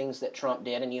undo things that Trump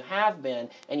did, and you have been,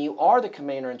 and you are the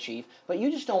commander-in-chief, but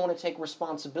you just don't want to take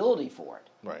responsibility for it?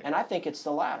 Right. And I think it's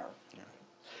the latter.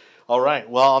 All right.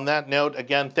 Well, on that note,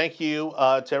 again, thank you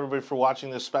to everybody for watching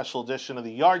this special edition of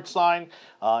the Yard Sign,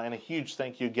 and a huge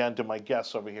thank you again to my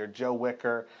guests over here, Joe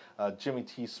Wicker, Jimmie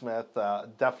T. Smith.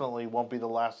 Definitely won't be the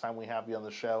last time we have you on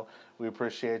the show. We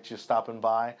appreciate you stopping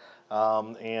by,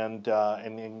 and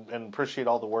appreciate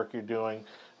all the work you're doing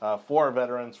for our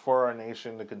veterans, for our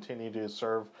nation, to continue to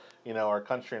serve, our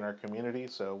country and our community.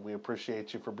 So we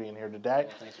appreciate you for being here today.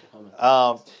 Thanks for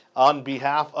coming. On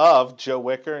behalf of Joe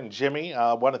Wicker and Jimmie,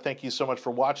 I want to thank you so much for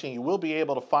watching. You will be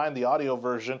able to find the audio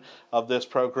version of this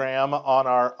program on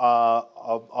our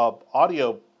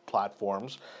audio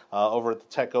platforms over at the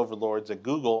Tech Overlords at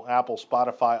Google, Apple,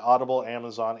 Spotify, Audible,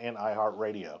 Amazon, and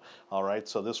iHeartRadio. All right,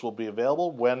 so this will be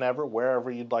available whenever,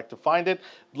 wherever you'd like to find it.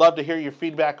 Love to hear your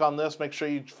feedback on this. Make sure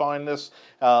you find this,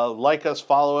 like us,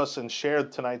 follow us, and share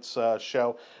tonight's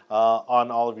show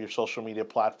on all of your social media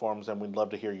platforms, and we'd love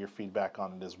to hear your feedback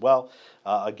on it as well.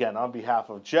 Again, on behalf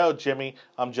of Joe, Jimmie,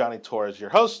 I'm Johnny Torres, your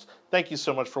host. Thank you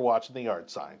so much for watching The Yard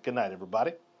Sign. Good night,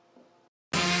 everybody.